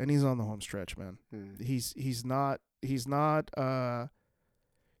 And he's on the home stretch, man. Mm. He's not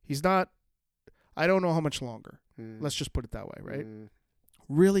I don't know how much longer. Mm. Let's just put it that way, right? Mm.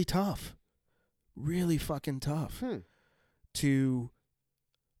 Really tough. Really fucking tough. I've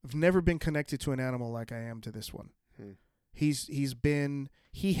never been connected to an animal like I am to this one. Mm.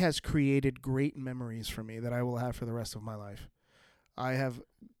 He has created great memories for me that I will have for the rest of my life. I have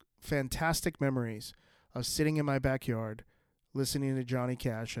fantastic memories of sitting in my backyard, listening to Johnny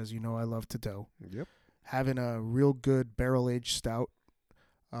Cash, as you know I love to do. Yep. Having a real good barrel-aged stout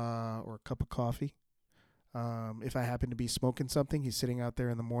or a cup of coffee. If I happen to be smoking something, he's sitting out there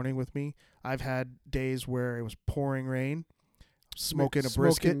in the morning with me. I've had days where it was pouring rain, smoking a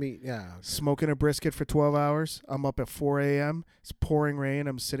brisket. Meat. Yeah, okay. Smoking a brisket for 12 hours. I'm up at 4 a.m. It's pouring rain.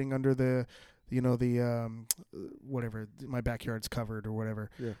 I'm sitting under the, you know, the whatever, my backyard's covered or whatever.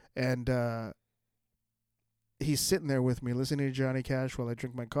 Yeah. And he's sitting there with me listening to Johnny Cash while I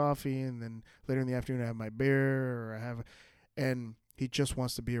drink my coffee, and then later in the afternoon I have my beer and he just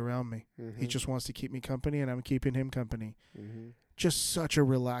wants to be around me. Mm-hmm. He just wants to keep me company, and I'm keeping him company. Mm-hmm. Just such a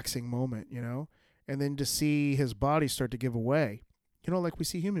relaxing moment, you know? And then to see his body start to give away, you know, like we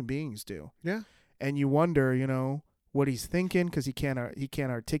see human beings do. Yeah. And you wonder, you know, what he's thinking, because he can't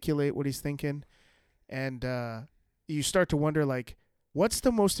articulate what he's thinking. And you start to wonder, like, what's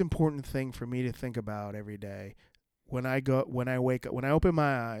the most important thing for me to think about every day when I wake up, when I open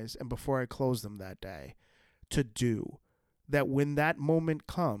my eyes and before I close them that day, to do that when that moment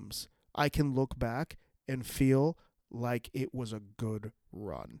comes, I can look back and feel like it was a good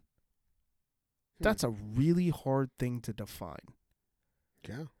run. That's a really hard thing to define.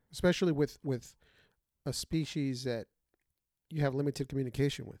 Yeah, especially with a species that you have limited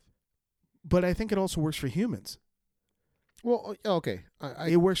communication with. But I think it also works for humans. Well, okay.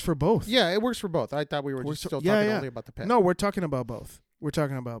 It works for both. Yeah, it works for both. I thought we were just still talking only about the pet. No, we're talking about both.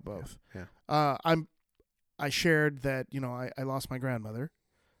 Yeah. I shared that, you know, I lost my grandmother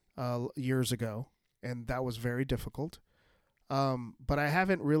years ago, and that was very difficult. But I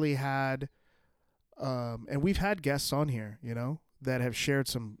haven't really had, and we've had guests on here, you know, that have shared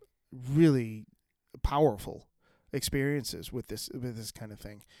some really powerful experiences with this kind of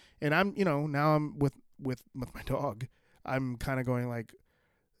thing. And I'm, you know, now I'm with my dog. I'm kind of going like,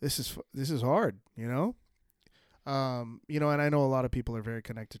 this is hard, you know. And I know a lot of people are very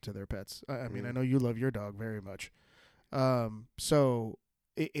connected to their pets. I mean, I know you love your dog very much. So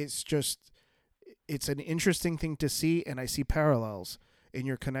it's an interesting thing to see, and I see parallels in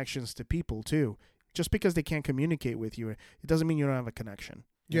your connections to people too. Just because they can't communicate with you, it doesn't mean you don't have a connection.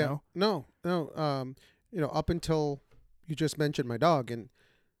 You know? No. Up until you just mentioned my dog, and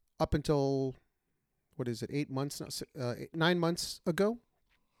up until, what is it, 9 months ago,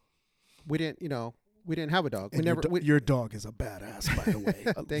 we didn't have a dog. Your dog is a badass, by the way.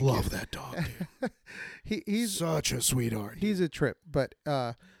 I love that dog, dude. He's such a sweetheart. He's a trip. But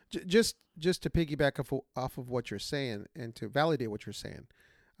just to piggyback off of what you're saying and to validate what you're saying,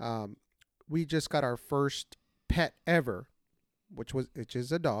 we just got our first pet ever, which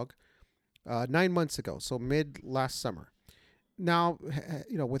is a dog, 9 months ago. So mid last summer. Now,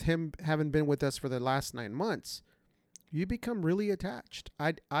 with him having been with us for the last 9 months, you become really attached.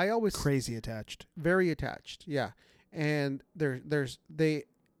 I always crazy attached, very attached. Yeah. And they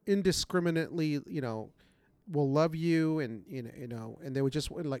indiscriminately, will love you, and and they would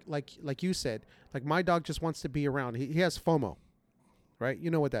just like you said, like my dog just wants to be around. He has FOMO, right? You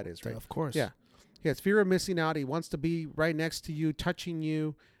know what that is, right? Of course. Yeah. He has fear of missing out. He wants to be right next to you, touching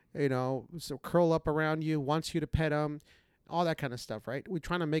you, so curl up around you, wants you to pet him, all that kind of stuff, right? We're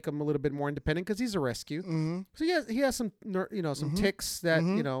trying to make him a little bit more independent because he's a rescue. Mm-hmm. So he has some, some mm-hmm. ticks that,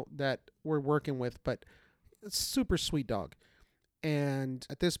 mm-hmm. That we're working with, but it's a super sweet dog. And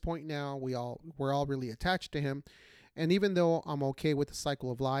at this point now, we're all really attached to him. And even though I'm okay with the cycle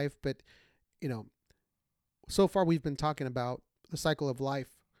of life, but, so far we've been talking about the cycle of life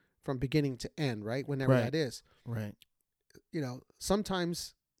from beginning to end, right? Whenever that is. Right.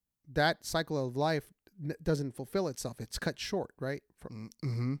 Sometimes that cycle of life doesn't fulfill itself. It's cut short, right?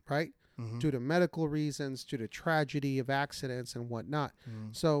 Mm-hmm. Right? Mm-hmm. Due to medical reasons, due to tragedy of accidents and whatnot. Mm-hmm.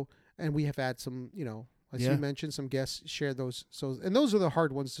 So, and we have had some, as you mentioned, some guests share those. So, and those are the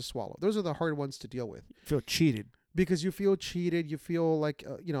hard ones to swallow. Those are the hard ones to deal with. Feel cheated. Because you feel cheated. You feel like,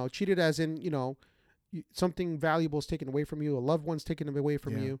 cheated as in, something valuable is taken away from you. A loved one's taken away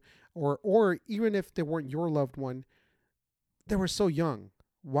from you. Or even if they weren't your loved one, they were so young.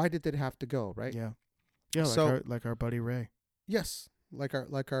 Why did it have to go, right? Yeah. Yeah, like our buddy Ray. Yes, like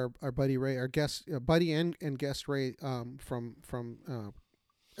our buddy Ray, our guest buddy and guest Ray from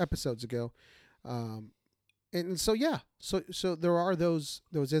episodes ago, and so so there are those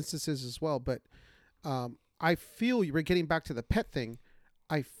instances as well. But I feel you. We're getting back to the pet thing.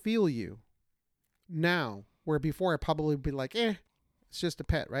 I feel you now, where before I probably be like, it's just a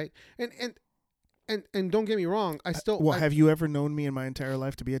pet, right? And don't get me wrong, I still. Well, have you ever known me in my entire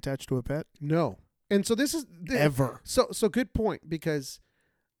life to be attached to a pet? No. And so this is ever. So good point, because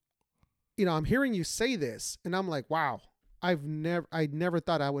I'm hearing you say this and I'm like, wow, I never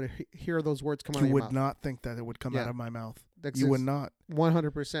thought I would hear those words come out of your mouth. You would not think that it would come out of my mouth. You would not.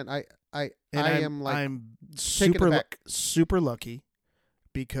 100%. I'm super lucky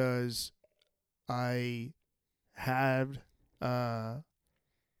because I had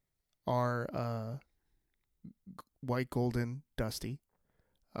our white golden Dusty,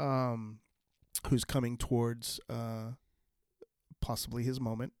 who's coming towards possibly his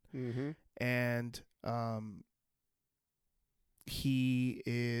moment. Mm-hmm. And he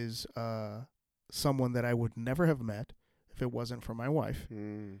is someone that I would never have met if it wasn't for my wife,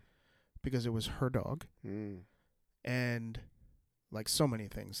 because it was her dog. And like so many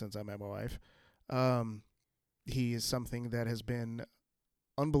things since I met my wife, he is something that has been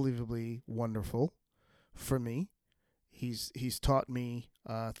unbelievably wonderful for me. He's taught me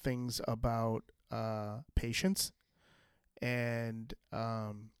things about patience and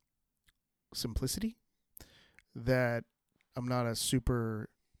simplicity, that I'm not a super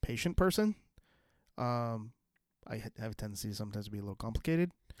patient person. I have a tendency to sometimes be a little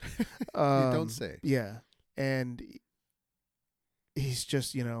complicated. You don't say. Yeah. And he's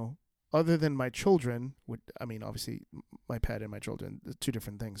just, other than my children, obviously my pet and my children, two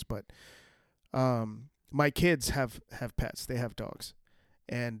different things, but my kids have pets. They have dogs.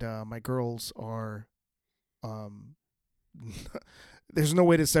 And my girls are there's no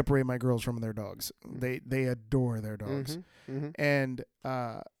way to separate my girls from their dogs. They adore their dogs. Mm-hmm. And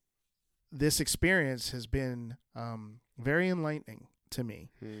this experience has been very enlightening to me.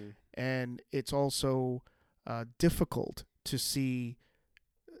 And it's also difficult to see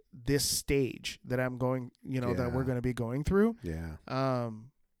this stage that I'm going, that we're going to be going through. Yeah.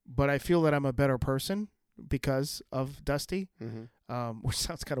 But I feel that I'm a better person because of Dusty, which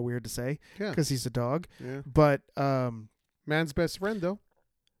sounds kind of weird to say because he's a dog. Yeah. But man's best friend, though.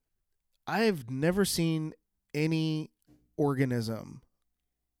 I've never seen any organism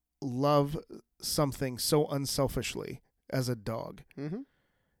love something so unselfishly as a dog. Mm-hmm.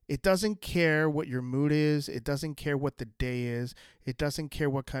 It doesn't care what your mood is. It doesn't care what the day is. It doesn't care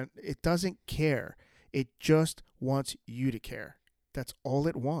it doesn't care. It just wants you to care. That's all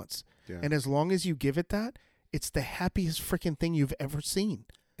it wants. Yeah. And as long as you give it that, it's the happiest freaking thing you've ever seen.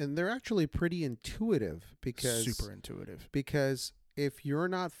 And they're actually pretty intuitive super intuitive. Because if you're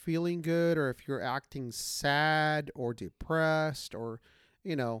not feeling good, or if you're acting sad or depressed, or,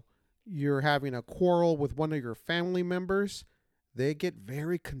 you're having a quarrel with one of your family members, they get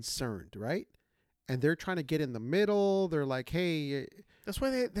very concerned, right? And they're trying to get in the middle. They're like, hey. That's why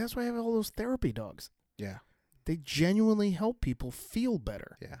I have all those therapy dogs. Yeah. They genuinely help people feel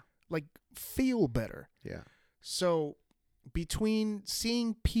better. Yeah. Like, feel better. Yeah. So between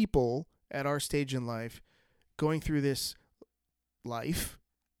seeing people at our stage in life going through this life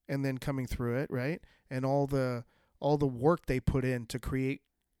and then coming through it, right? And all the work they put in to create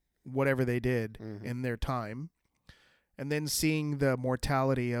whatever they did in their time, and then seeing the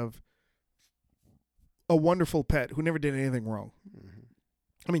mortality of a wonderful pet who never did anything wrong. Mm-hmm.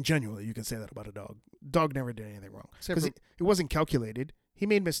 I mean, genuinely, you can say that about a dog. Dog never did anything wrong because it wasn't calculated. He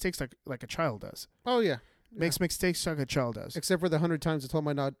made mistakes like a child does. Oh yeah. Makes mistakes like a child does. Except for the 100 times I told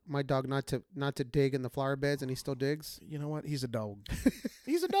my dog not to dig in the flower beds, and he still digs. You know what? He's a dog.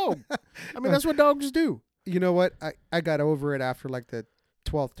 He's a dog. I mean, that's what dogs do. You know what? I got over it after like the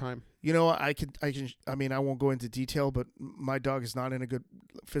 12th time. You know, I mean, I won't go into detail, but my dog is not in a good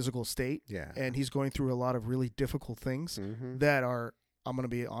physical state. Yeah. And he's going through a lot of really difficult things that are, I'm going to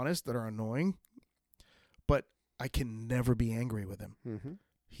be honest, that are annoying. But I can never be angry with him. Mm-hmm.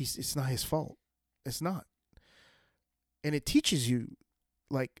 It's not his fault. It's not. And it teaches you,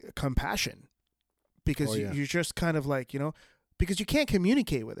 like, compassion. Because you're just kind of like, because you can't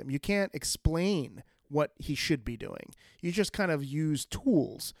communicate with him. You can't explain what he should be doing. You just kind of use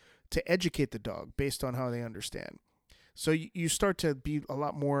tools to educate the dog based on how they understand. So you start to be a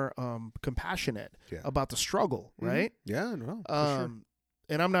lot more compassionate about the struggle, right? Yeah, no, for sure.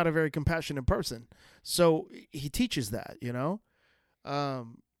 And I'm not a very compassionate person. So he teaches that,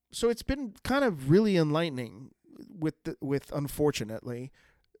 So it's been kind of really enlightening with unfortunately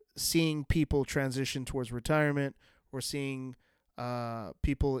seeing people transition towards retirement, or seeing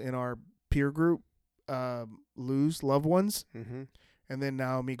people in our peer group lose loved ones. Mm-hmm. And then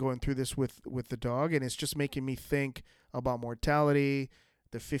now me going through this with the dog, and it's just making me think about mortality,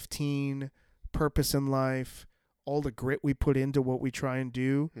 the 15, purpose in life, all the grit we put into what we try and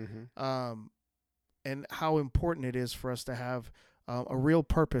do, and how important it is for us to have a real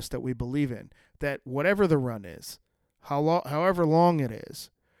purpose that we believe in, that whatever the run is, however long it is,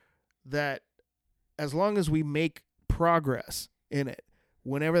 that as long as we make progress in it,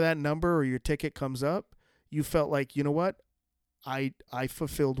 whenever that number or your ticket comes up, you felt like, you know what? I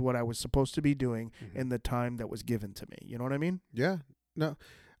fulfilled what I was supposed to be doing in the time that was given to me. You know what I mean? Yeah. No.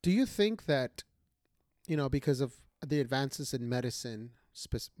 Do you think that, because of the advances in medicine,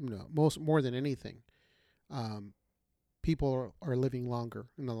 more than anything, people are living longer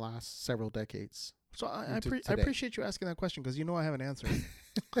in the last several decades? So I appreciate you asking that question, because I have an answer.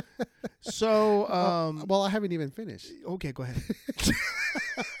 So, well, I haven't even finished. Okay, go ahead.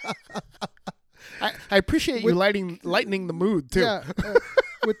 I appreciate you lightening the mood too. Yeah,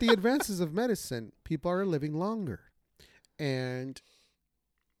 with the advances of medicine, people are living longer, and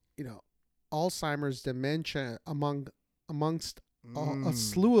Alzheimer's, dementia, amongst a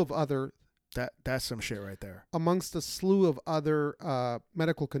slew of other. That's some shit right there. Amongst a slew of other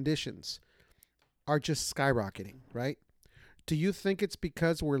medical conditions, are just skyrocketing, right? Do you think it's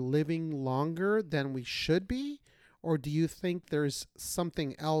because we're living longer than we should be, or do you think there's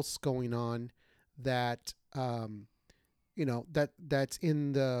something else going on that that's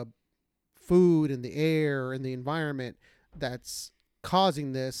in the food and the air and the environment that's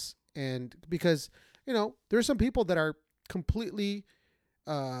causing this? And because there's some people that are completely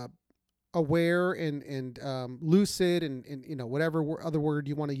aware and lucid and whatever other word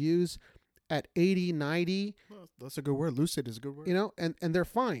you want to use at 80, 90. Well, that's a good word. Lucid is a good word. And they're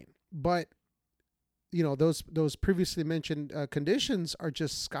fine, but those previously mentioned conditions are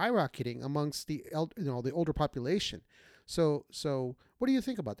just skyrocketing amongst the older population. So what do you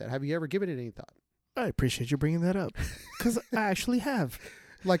think about that? Have you ever given it any thought? I appreciate you bringing that up, because I actually have.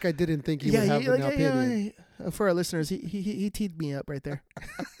 Like, I didn't think you would have an opinion. For our listeners, he teed me up right there.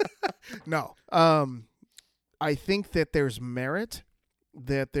 No, I think that there's merit,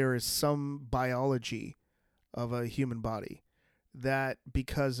 that there is some biology of a human body that,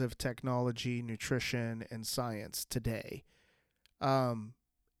 because of technology, nutrition, and science today,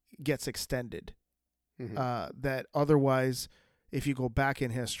 gets extended. Mm-hmm. That otherwise, if you go back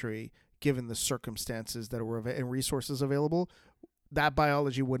in history, given the circumstances that were and resources available, that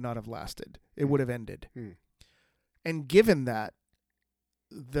biology would not have lasted. It would have ended. And given that,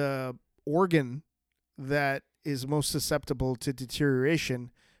 the organ that is most susceptible to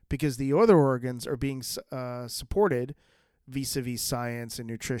deterioration, because the other organs are being supported vis-a-vis science and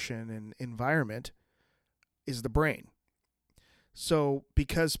nutrition and environment, is the brain. So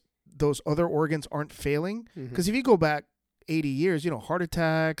because those other organs aren't failing, because if you go back 80 years, heart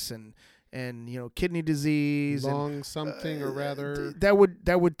attacks and kidney disease, or rather,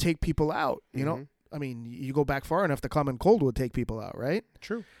 that would take people out. I mean, you go back far enough, the common cold would take people out, right?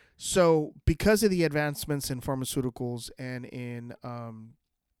 True. So because of the advancements in pharmaceuticals and in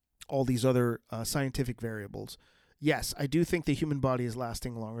all these other scientific variables, yes, I do think the human body is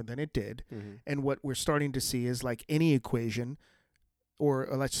lasting longer than it did. And what we're starting to see is, like any equation, or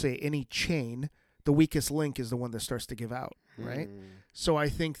let's say any chain, the weakest link is the one that starts to give out, right? So I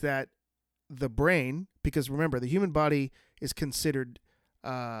think that the brain, because remember, the human body is considered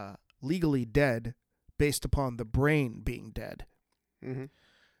legally dead based upon the brain being dead.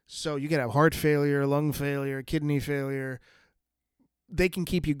 So you can have heart failure, lung failure, kidney failure. They can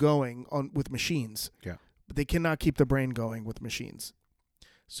keep you going with machines. Yeah. But they cannot keep the brain going with machines.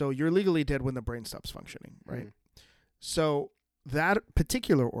 So you're legally dead when the brain stops functioning, right? So that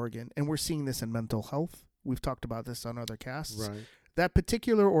particular organ, and we're seeing this in mental health. We've talked about this on other casts. Right. That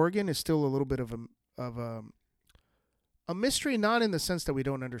particular organ is still a little bit of a mystery, not in the sense that we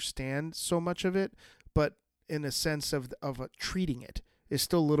don't understand so much of it, but in a sense of treating it is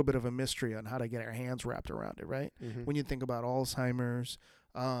still a little bit of a mystery on how to get our hands wrapped around it, right? When you think about Alzheimer's,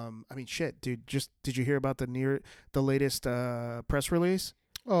 I mean, shit, dude. Did you hear about the latest press release?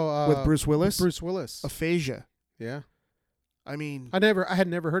 With Bruce Willis. Aphasia. Yeah. I mean, I had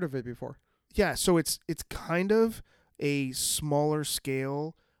never heard of it before. Yeah, so it's kind of a smaller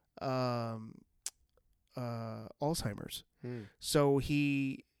scale Alzheimer's. So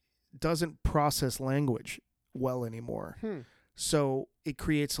he doesn't process language well anymore. So it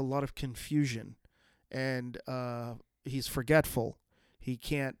creates a lot of confusion, and he's forgetful. His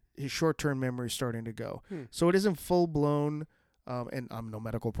short-term memory is starting to go. So it isn't full-blown, and I'm no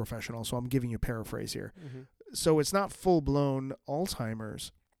medical professional, so I'm giving you a paraphrase here. So it's not full-blown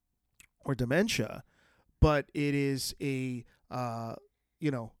Alzheimer's or dementia, but it is it's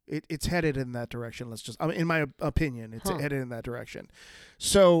headed in that direction. In my opinion, it's headed in that direction.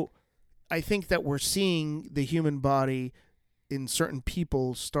 So I think that we're seeing the human body in certain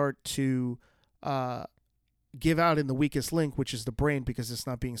people start to give out in the weakest link, which is the brain, because it's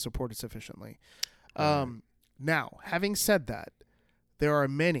not being supported sufficiently. Now, having said that, there are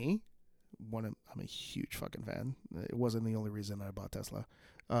many. I'm a huge fucking fan. It wasn't the only reason I bought Tesla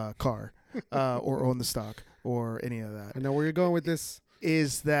car or own the stock or any of that. I know where you're going with this.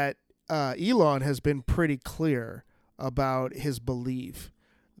 Is that Elon has been pretty clear about his belief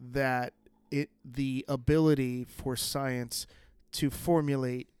that the ability for science to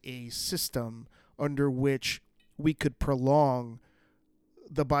formulate a system under which we could prolong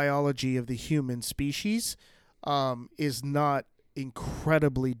the biology of the human species is not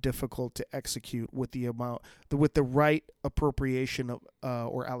incredibly difficult to execute with the right appropriation of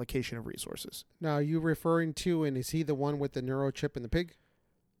or allocation of resources. Now, are you referring to, and is he the one with the neurochip in the pig?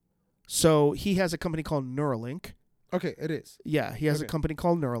 So he has a company called Neuralink. Okay, it is. Yeah, he has a company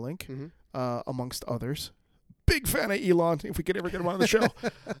called Neuralink, amongst others. Big fan of Elon, if we could ever get him on the show.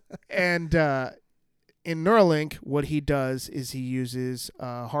 And in Neuralink, what he does is he uses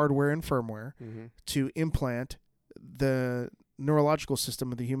hardware and firmware to implant the neurological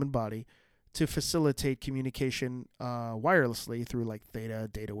system of the human body to facilitate communication wirelessly through like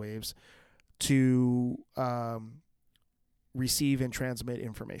data waves to receive and transmit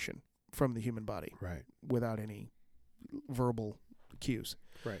information from the human body, right, without any verbal cues.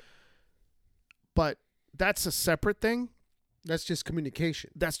 Right. But that's a separate thing. That's just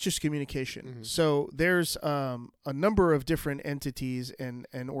communication. So there's a number of different entities and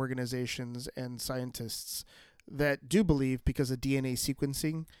organizations and scientists that do believe, because of DNA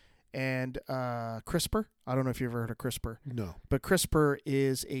sequencing and CRISPR. I don't know if you've ever heard of CRISPR. No. But CRISPR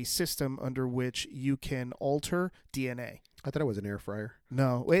is a system under which you can alter DNA. I thought it was an air fryer.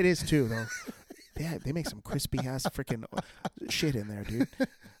 No, it is too, though. They make some crispy ass freaking shit in there, dude.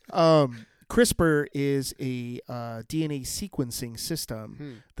 CRISPR is a DNA sequencing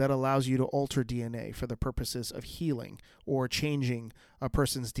system that allows you to alter DNA for the purposes of healing or changing a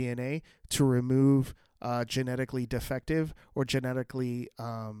person's DNA to remove genetically defective or genetically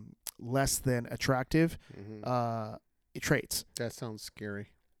less than attractive traits. That sounds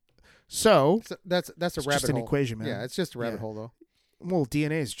scary. So that's a rabbit hole. Just an equation, man. Yeah, it's just a rabbit hole, though. Well,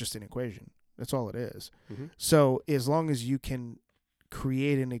 DNA is just an equation. That's all it is. Mm-hmm. So as long as you can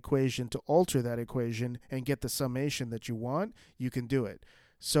create an equation to alter that equation and get the summation that you want, you can do it.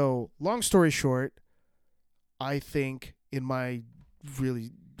 So long story short, I think, in my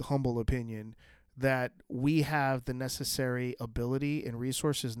really humble opinion, that we have the necessary ability and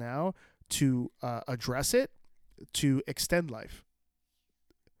resources now to address it, to extend life,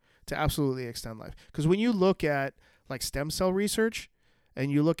 to absolutely extend life. Because when you look at like stem cell research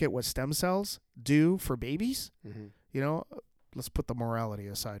and you look at what stem cells do for babies, you know, let's put the morality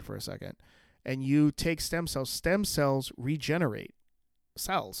aside for a second, and you take stem cells regenerate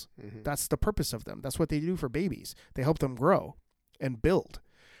cells. That's the purpose of them. That's what they do for babies. They help them grow and build.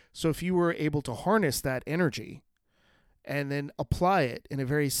 So if you were able to harness that energy and then apply it in a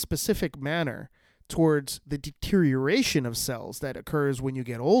very specific manner towards the deterioration of cells that occurs when you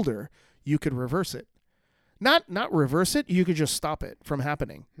get older, you could reverse it. Not reverse it, you could just stop it from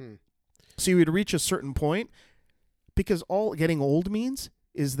happening. So you would reach a certain point, because all getting old means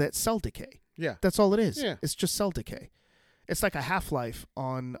is that cell decay. Yeah. That's all it is. Yeah. It's just cell decay. It's like a half-life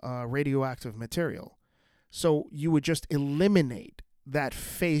on radioactive material. So you would just eliminate that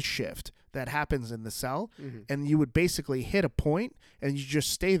phase shift that happens in the cell, and you would basically hit a point and you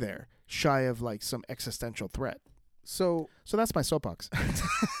just stay there, shy of like some existential threat. So that's my soapbox.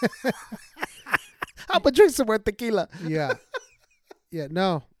 How about drink some more tequila? Yeah.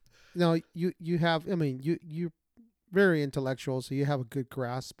 No, you have, I mean, you're very intellectual, so you have a good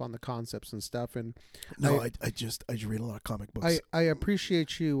grasp on the concepts and stuff. And no, I just read a lot of comic books. I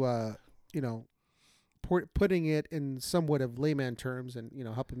appreciate you, putting it in somewhat of layman terms, and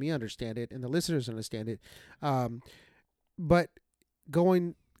helping me understand it and the listeners understand it. But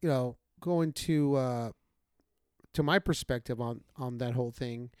going to my perspective on that whole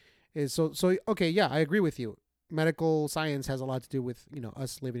thing is so okay. Yeah, I agree with you. Medical science has a lot to do with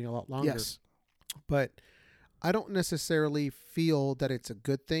us living a lot longer. Yes, but I don't necessarily feel that it's a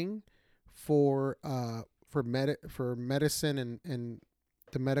good thing for medicine and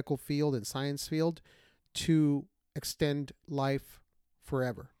the medical field and science field to extend life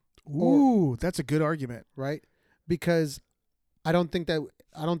forever. Ooh, that's a good argument, right? Because I don't think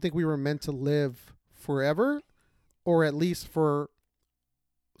we were meant to live forever, or at least for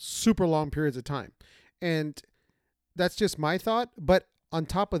super long periods of time. And that's just my thought. But on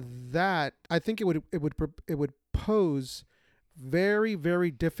top of that, I think it would pose very,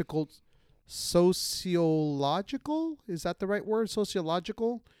 very difficult sociological, is that the right word?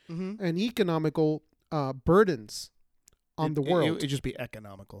 Sociological and economical burdens on the world. It'd just be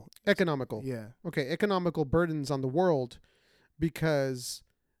economical. Economical. Yeah. Okay, economical burdens on the world, because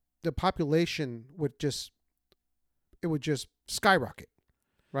the population would just skyrocket,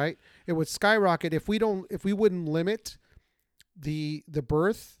 right? It would skyrocket if we wouldn't limit the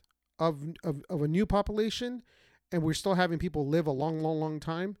birth of a new population, and we're still having people live a long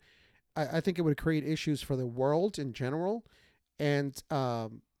time. I think it would create issues for the world in general. And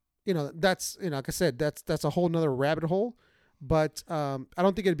that's, like I said, that's a whole nother rabbit hole, but I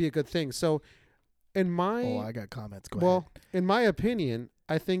don't think it'd be a good thing. So I got comments. Go ahead. In my opinion,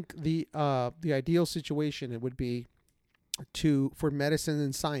 I think the ideal situation, it would be for medicine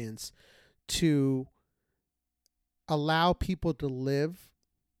and science to allow people to live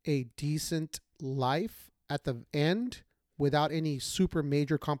a decent life at the end without any super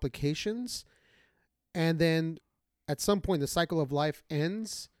major complications. And then at some point the cycle of life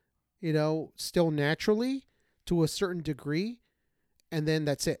ends, still naturally to a certain degree. And then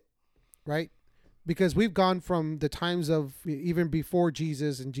that's it, right? Because we've gone from the times of even before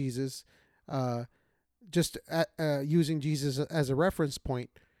Jesus and Jesus, using Jesus as a reference point.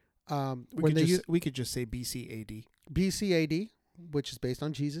 We could just say BC AD. BC AD, which is based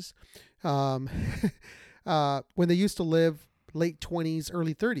on Jesus. When they used to live late 20s,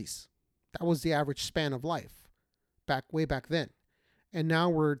 early 30s. That was the average span of life way back then. And now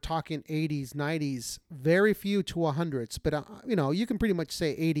we're talking 80s, 90s, very few to 100s. But, you can pretty much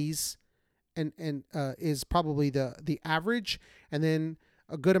say 80s and is probably the average. And then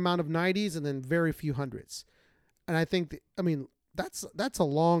a good amount of 90s, and then very few hundreds. And I think, that's a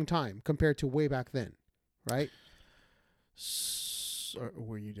long time compared to way back then, right?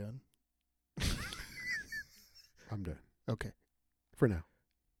 Were you done? I'm done. Okay. For now.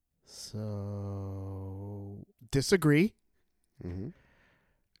 So, disagree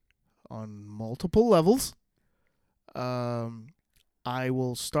on multiple levels. I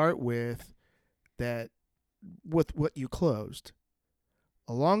will start with what you closed.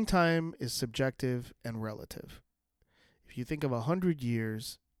 A long time is subjective and relative. If you think of 100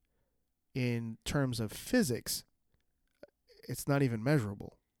 years in terms of physics, it's not even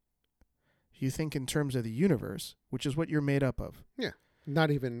measurable. You think in terms of the universe, which is what you're made up of. Yeah.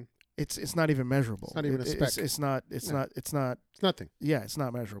 Not even. It's not even measurable. It's not even a speck. It's not. It's nothing. Yeah, it's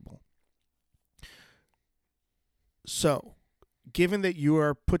not measurable. So, given that you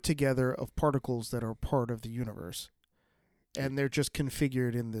are put together of particles that are part of the universe, and they're just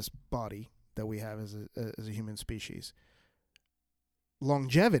configured in this body that we have as a human species,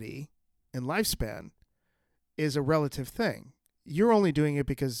 longevity and lifespan is a relative thing. You're only doing it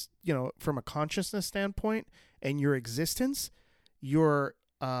because, from a consciousness standpoint and your existence, your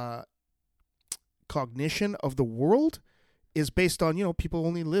cognition of the world is based on, people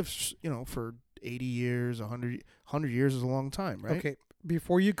only live, for 80 years, 100 years is a long time, right? Okay.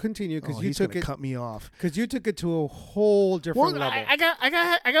 Before you continue, because you took it, cut me off. Because you took it to a whole different level. I got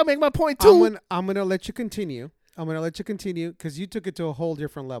to make my point too. I'm gonna let you continue. Because you took it to a whole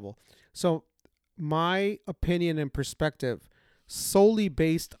different level. So, my opinion and perspective, solely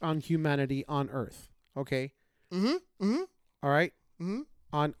based on humanity on Earth. Okay. Mm-hmm. All right. Mm-hmm.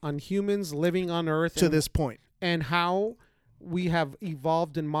 On humans living on Earth to this point, and how we have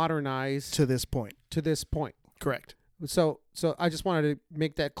evolved and modernized to this point. Correct. So I just wanted to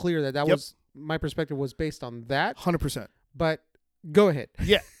make that clear that was my perspective was based on that 100%. But go ahead.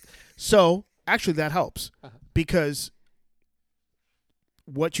 Yeah. So actually that helps because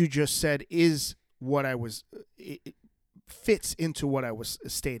what you just said is what I was. It fits into what I was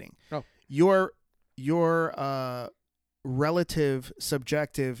stating. Oh. Your relative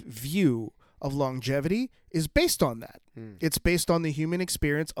subjective view of longevity is based on that. It's based on the human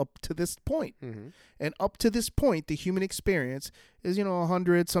experience up to this point. Mm-hmm. And up to this point, the human experience is,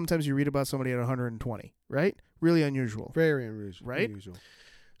 100. Sometimes you read about somebody at 120, right? Really unusual. Very unusual. Right?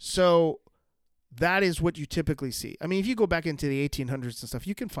 So that is what you typically see. I mean, if you go back into the 1800s and stuff,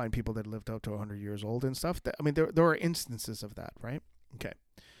 you can find people that lived up to 100 years old and stuff. There are instances of that, right? Okay.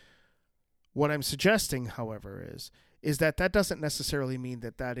 What I'm suggesting, however, is that doesn't necessarily mean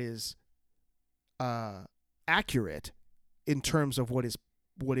that is accurate in terms of what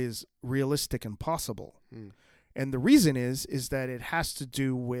is realistic and possible. And the reason is that it has to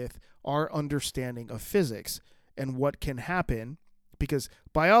do with our understanding of physics and what can happen, because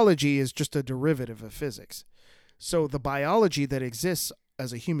biology is just a derivative of physics. So the biology that exists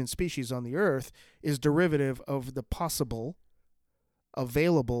as a human species on the earth is derivative of the possible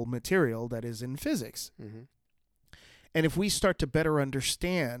available material that is in physics. Mm-hmm. And if we start to better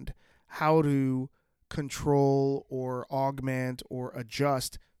understand how to control or augment or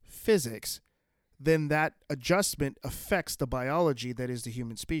adjust physics, then that adjustment affects the biology that is the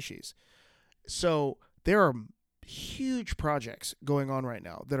human species. So there are huge projects going on right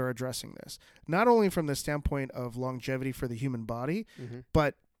now that are addressing this, not only from the standpoint of longevity for the human body,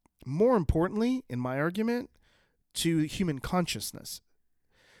 but more importantly, in my argument, to human consciousness.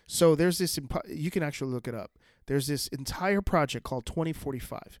 So there's this, you can actually look it up. There's this entire project called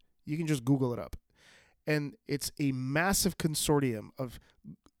 2045. You can just Google it up. And it's a massive consortium of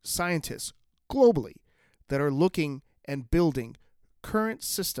scientists globally that are looking and building current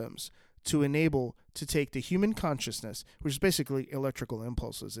systems to enable to take the human consciousness, which is basically electrical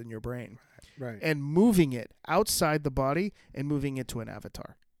impulses in your brain, right, and moving it outside the body and moving it to an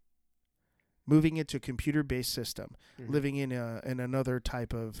avatar, moving it to a computer-based system, living in another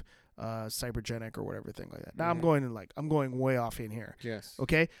type of cybergenic or whatever thing like that. Now I'm going way off in here. Yes.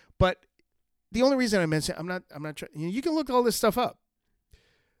 Okay, but the only reason I mention I'm not trying. You can look all this stuff up.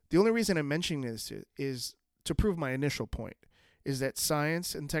 The only reason I'm mentioning this is to prove my initial point, is that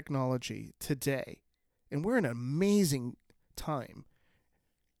science and technology today, and we're in an amazing time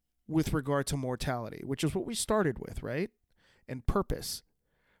with regard to mortality, which is what we started with, right? And purpose.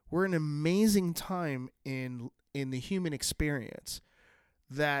 We're in an amazing time in the human experience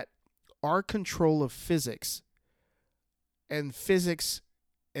that our control of physics and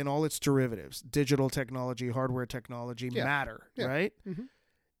all its derivatives, digital technology, hardware technology, matter, right? Mm-hmm.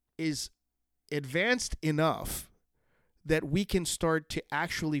 Is advanced enough that we can start to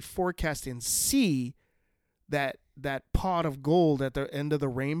actually forecast and see that pot of gold at the end of the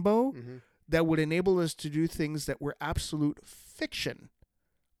rainbow that would enable us to do things that were absolute fiction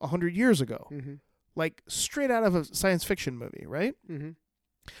 100 years ago. Like straight out of a science fiction movie, right?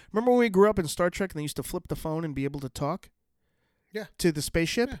 Remember when we grew up in Star Trek and they used to flip the phone and be able to talk? Yeah. To the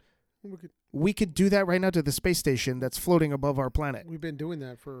spaceship? Yeah. We could do that right now to the space station that's floating above our planet. We've been doing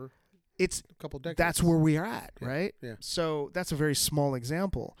that for a couple decades. That's where we are at, right? Yeah. So that's a very small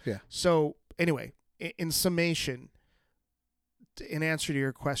example. Yeah. So anyway, in summation, in answer to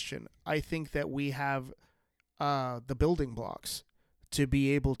your question, I think that we have the building blocks to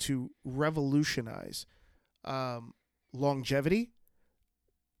be able to revolutionize longevity,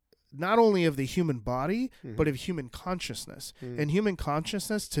 not only of the human body, but of human consciousness. And human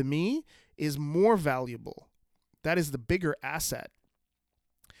consciousness, to me, is more valuable. That is the bigger asset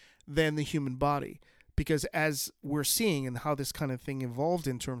than the human body. Because as we're seeing and how this kind of thing evolved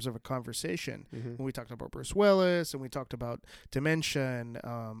in terms of a conversation, when we talked about Bruce Willis and we talked about dementia and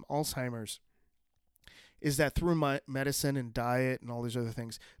Alzheimer's, is that through medicine and diet and all these other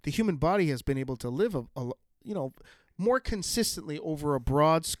things, the human body has been able to live more consistently over a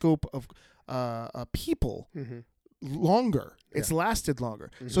broad scope of people longer. Yeah. It's lasted longer.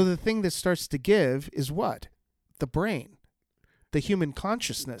 So the thing that starts to give is what? The brain. The human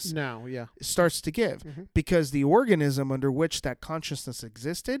consciousness starts to give because the organism under which that consciousness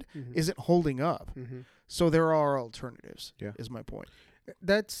existed isn't holding up. So there are alternatives, is my point.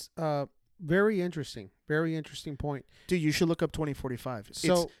 That's very interesting. Very interesting point. Dude, you should look up 2045.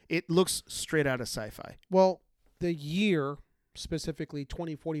 So it looks straight out of sci-fi. Well, the year, specifically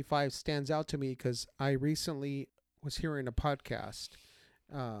 2045, stands out to me because I recently was hearing a podcast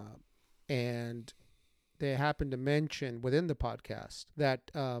and they happened to mention within the podcast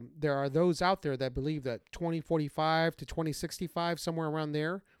that there are those out there that believe that 2045 to 2065, somewhere around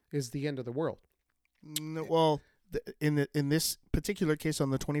there, is the end of the world. No, well, in this particular case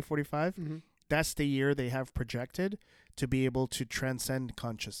on the 2045, that's the year they have projected to be able to transcend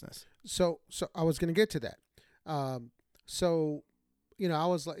consciousness. So I was going to get to that. I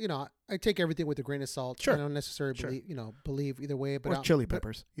was like, I take everything with a grain of salt. Sure. I don't necessarily believe either way, but or chili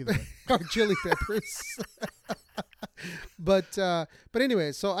peppers, either way. Or chili peppers. But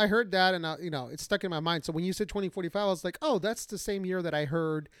anyway, so I heard that and it stuck in my mind. So when you said 2045, I was like, oh, that's the same year that I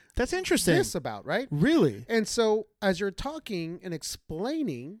heard. That's interesting. This about, right? Really? And so as you're talking and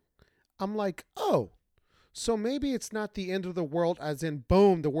explaining, I'm like, oh, so maybe it's not the end of the world as in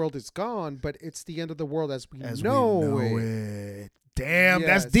boom, the world is gone, but it's the end of the world as we know it. Damn,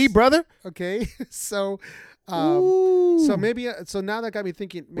 that's deep, brother. Okay. So maybe so now that got me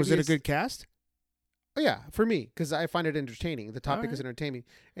thinking, maybe was it a good cast? Oh, yeah, for me, because I find it entertaining. The topic is entertaining,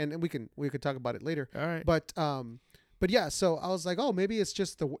 and we could talk about it later. All right. But yeah, so I was like, oh, maybe it's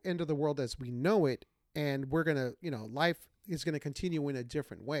just the end of the world as we know it, and we're gonna, life is gonna continue in a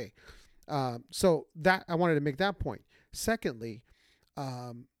different way. So that I wanted to make that point. Secondly,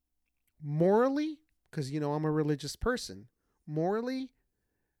 morally, because I'm a religious person, morally,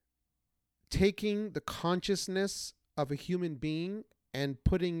 taking the consciousness of a human being and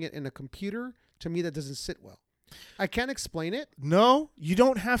putting it in a computer, to me, that doesn't sit well. I can't explain it. No, you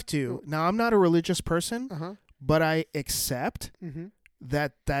don't have to. Now, I'm not a religious person, but I accept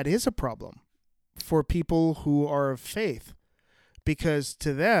that is a problem for people who are of faith, because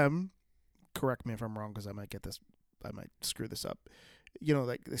to them, correct me if I'm wrong, because I might screw this up.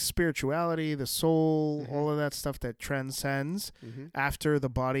 Like the spirituality, the soul, all of that stuff that transcends after the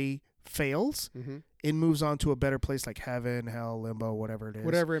body fails, it moves on to a better place like heaven, hell, limbo, whatever it is.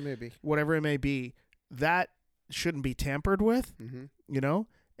 Whatever it may be. That shouldn't be tampered with,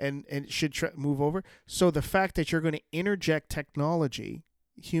 and it should move over. So the fact that you're going to interject technology,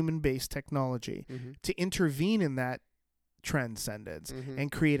 human-based technology, to intervene in that transcendence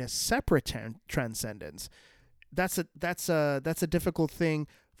and create a separate transcendence, that's a difficult thing.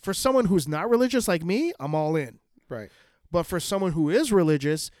 For someone who's not religious like me, I'm all in. Right. But for someone who is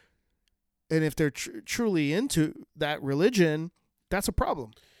religious, and if they're truly into that religion, that's a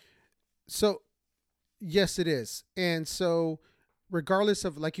problem. So, yes, it is. And so, regardless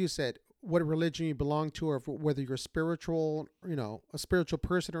of, like you said, what religion you belong to, or whether you're spiritual, a spiritual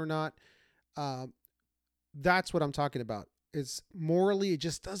person or not, that's what I'm talking about. Is morally, it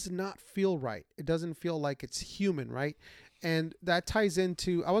just does not feel right. It doesn't feel like it's human, right? And that ties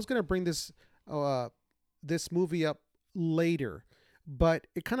into, I was going to bring this movie up later, but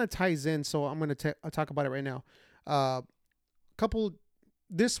it kind of ties in, so I'm going to talk about it right now.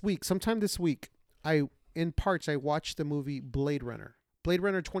 Sometime this week, I watched the movie Blade Runner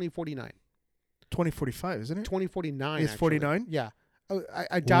 2049. 2045, isn't it? 2049. It's 49? Yeah.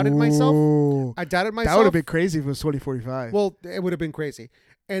 I doubted myself. That would have been crazy if it was 2045. Well, it would have been crazy.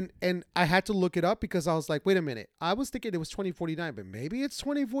 And I had to look it up because I was like, wait a minute. I was thinking it was 2049, but maybe it's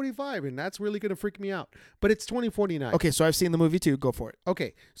 2045, and that's really going to freak me out. But it's 2049. Okay, so I've seen the movie too. Go for it.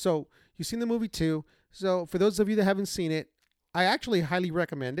 Okay, so you've seen the movie too. So for those of you that haven't seen it, I actually highly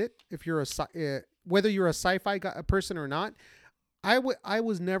recommend it. If you're whether you're a sci-fi person or not, I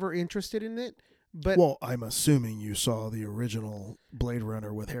was never interested in it. But well, I'm assuming you saw the original Blade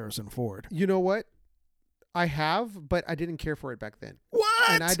Runner with Harrison Ford. You know what? I have, but I didn't care for it back then. What?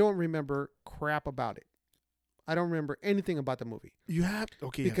 And I don't remember crap about it. I don't remember anything about the movie. You have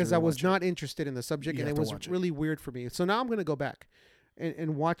okay because I was not interested in the subject, and it was really weird for me. So now I'm going to go back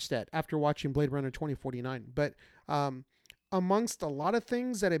and watch that after watching Blade Runner 2049. But amongst a lot of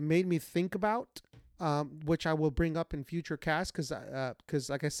things that it made me think about, which I will bring up in future casts, because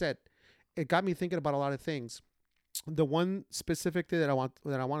like I said, it got me thinking about a lot of things. The one specific thing that I want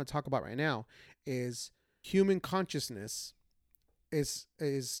to talk about right now is human consciousness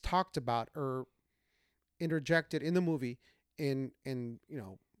is talked about or interjected in the movie in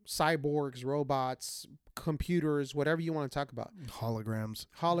cyborgs, robots, computers, whatever you want to talk about.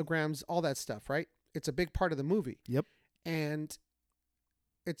 Holograms, all that stuff, right? It's a big part of the movie. Yep. And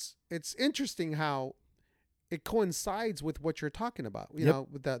it's interesting how it coincides with what you're talking about, you know,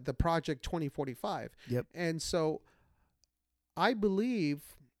 with the Project 2045. Yep. And so I believe,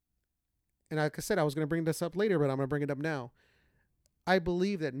 and like I said, I was going to bring this up later, but I'm going to bring it up now. I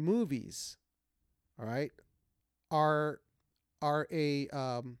believe that movies, all right, are a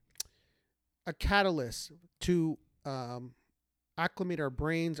catalyst to acclimate our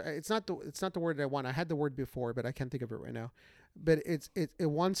brains. It's not the word that I want. I had the word before, but I can't think of it right now. But it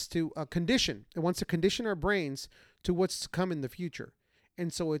wants to condition. It wants to condition our brains to what's to come in the future,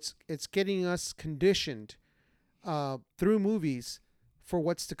 and so it's getting us conditioned through movies for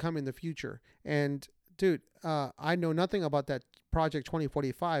what's to come in the future. And dude, I know nothing about that Project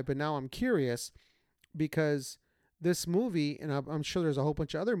 2045, but now I'm curious because this movie, and I'm sure there's a whole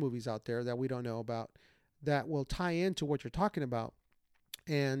bunch of other movies out there that we don't know about that will tie into what you're talking about.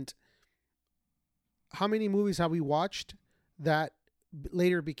 And how many movies have we watched that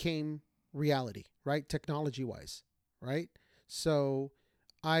later became reality, right? Technology wise, right? So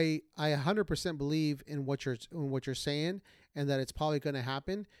I 100% believe in what you're saying, and that it's probably going to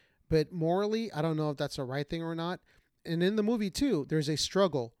happen. But morally, I don't know if that's the right thing or not. And in the movie too, there's a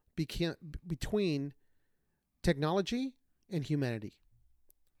struggle between technology and humanity.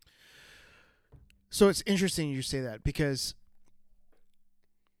 So it's interesting you say that, because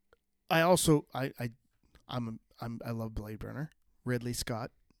I also I love Blade Runner. Ridley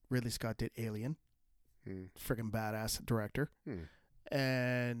Scott did Alien. Freaking badass director.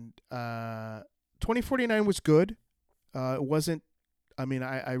 And 2049 was good. It wasn't, I mean,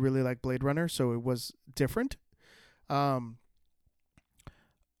 I really like Blade Runner, so it was different. I'm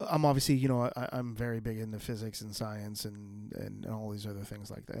obviously, you know, I'm very big into physics and science and all these other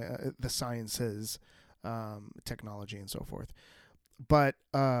things like that. The sciences, technology and so forth. But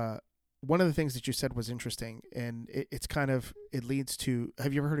one of the things that you said was interesting, and it's kind of, it leads to,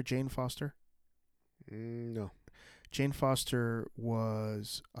 have you ever heard of Jane Foster? No. Jane Foster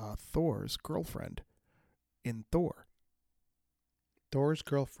was Thor's girlfriend in Thor. Thor's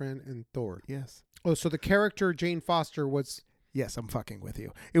girlfriend in Thor. Yes. Oh, so the character Jane Foster was... Yes, I'm fucking with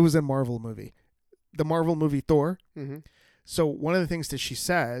you. It was a Marvel movie. The Marvel movie Thor. Mm-hmm. So one of the things that she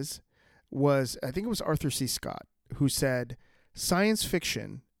says was, I think it was Arthur C. Scott, who said, science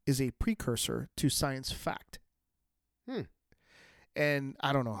fiction is a precursor to science fact. And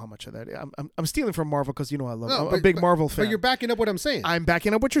I don't know how much of that. I'm stealing from Marvel because, you know, I'm a big Marvel fan. But you're backing up what I'm saying. I'm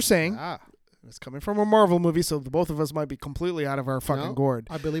backing up what you're saying. It's coming from a Marvel movie, so both of us might be completely out of our fucking gourd.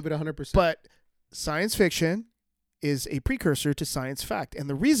 I believe it 100%. But science fiction is a precursor to science fact. And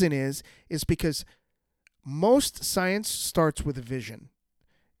the reason is because most science starts with a vision.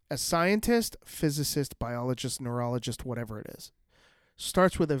 A scientist, physicist, biologist, neurologist, whatever it is,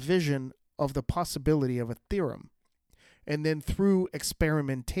 starts with a vision of the possibility of a theorem. And then through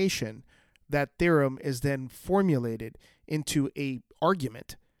experimentation, that theorem is then formulated into a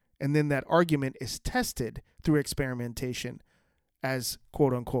argument. And then that argument is tested through experimentation as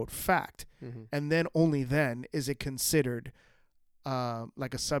quote unquote fact. Mm-hmm. And then only then is it considered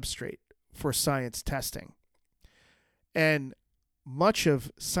like a substrate for science testing. And much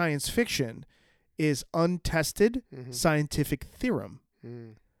of science fiction is untested scientific theorem.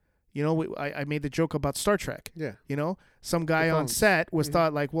 You know, I made the joke about Star Trek. Yeah. You know, some guy on set was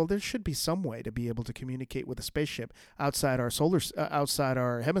thought like, well, there should be some way to be able to communicate with a spaceship outside our outside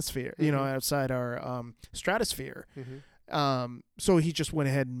our hemisphere, you know, outside our stratosphere. So he just went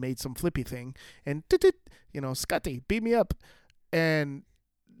ahead and made some flippy thing and, you know, Scotty, beat me up. And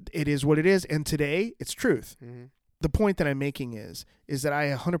it is what it is. And today it's truth. The point that I'm making is that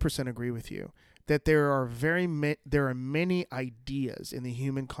I 100% agree with you that there are many ideas in the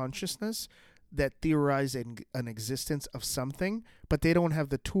human consciousness that theorize an existence of something, but they don't have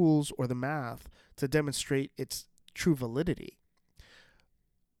the tools or the math to demonstrate its true validity.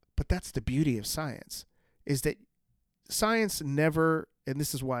 But that's the beauty of science, is that science never, and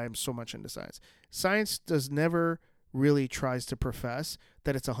this is why I'm so much into science, science does never really tries to profess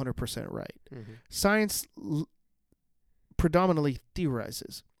that it's 100% right. Mm-hmm. Science predominantly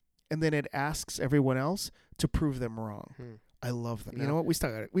theorizes, and then it asks everyone else to prove them wrong. I love that. No. You know what?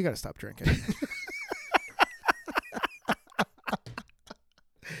 We got to stop drinking.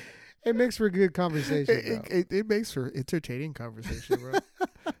 It makes for good conversation. It makes for entertaining conversation, bro.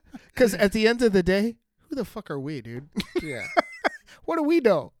 Because at the end of the day, who the fuck are we, dude? Yeah. What do we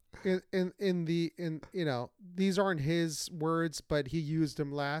know? These aren't his words, but he used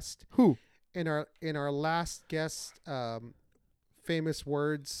them last. Who? In our last guest, famous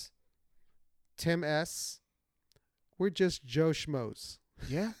words, Tim S. We're just Joe Schmoes.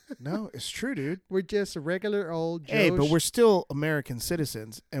 Yeah, no, it's true, dude. We're just a regular old Joe. Hey, but we're still American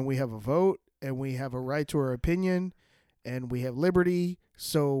citizens, and we have a vote, and we have a right to our opinion, and we have liberty,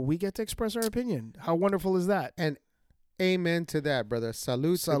 so we get to express our opinion. How wonderful is that? And amen to that, brother.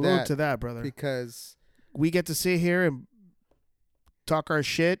 Salute to that, brother. Because we get to sit here and talk our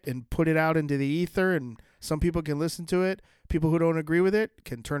shit and put it out into the ether, and some people can listen to it. People who don't agree with it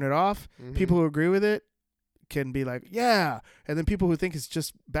can turn it off. Mm-hmm. People who agree with it can be like, yeah. And then people who think it's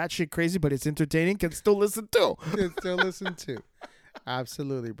just batshit crazy, but it's entertaining, can still listen too.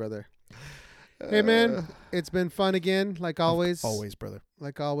 Absolutely, brother. Hey, man, it's been fun again, like always. Always, brother.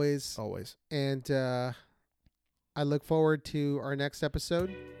 Like always. Always. And I look forward to our next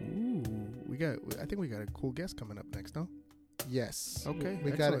episode. Ooh, I think we got a cool guest coming up next, no? Yes. Okay.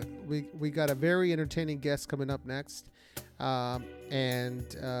 We got a very entertaining guest coming up next.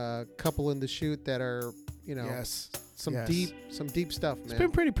 And a couple in the shoot that are, some deep stuff, man. It's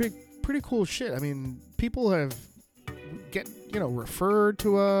been pretty cool shit. I mean, people have referred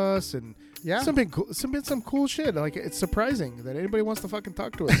to us, and some cool shit. Like, it's surprising that anybody wants to fucking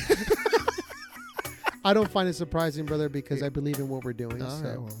talk to us. I don't find it surprising, brother, because I believe in what we're doing.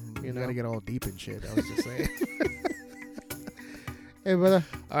 So, you gotta get all deep and shit. I was just saying. Hey, brother.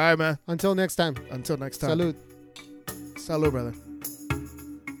 All right, man. Until next time. Salud. Salud, brother.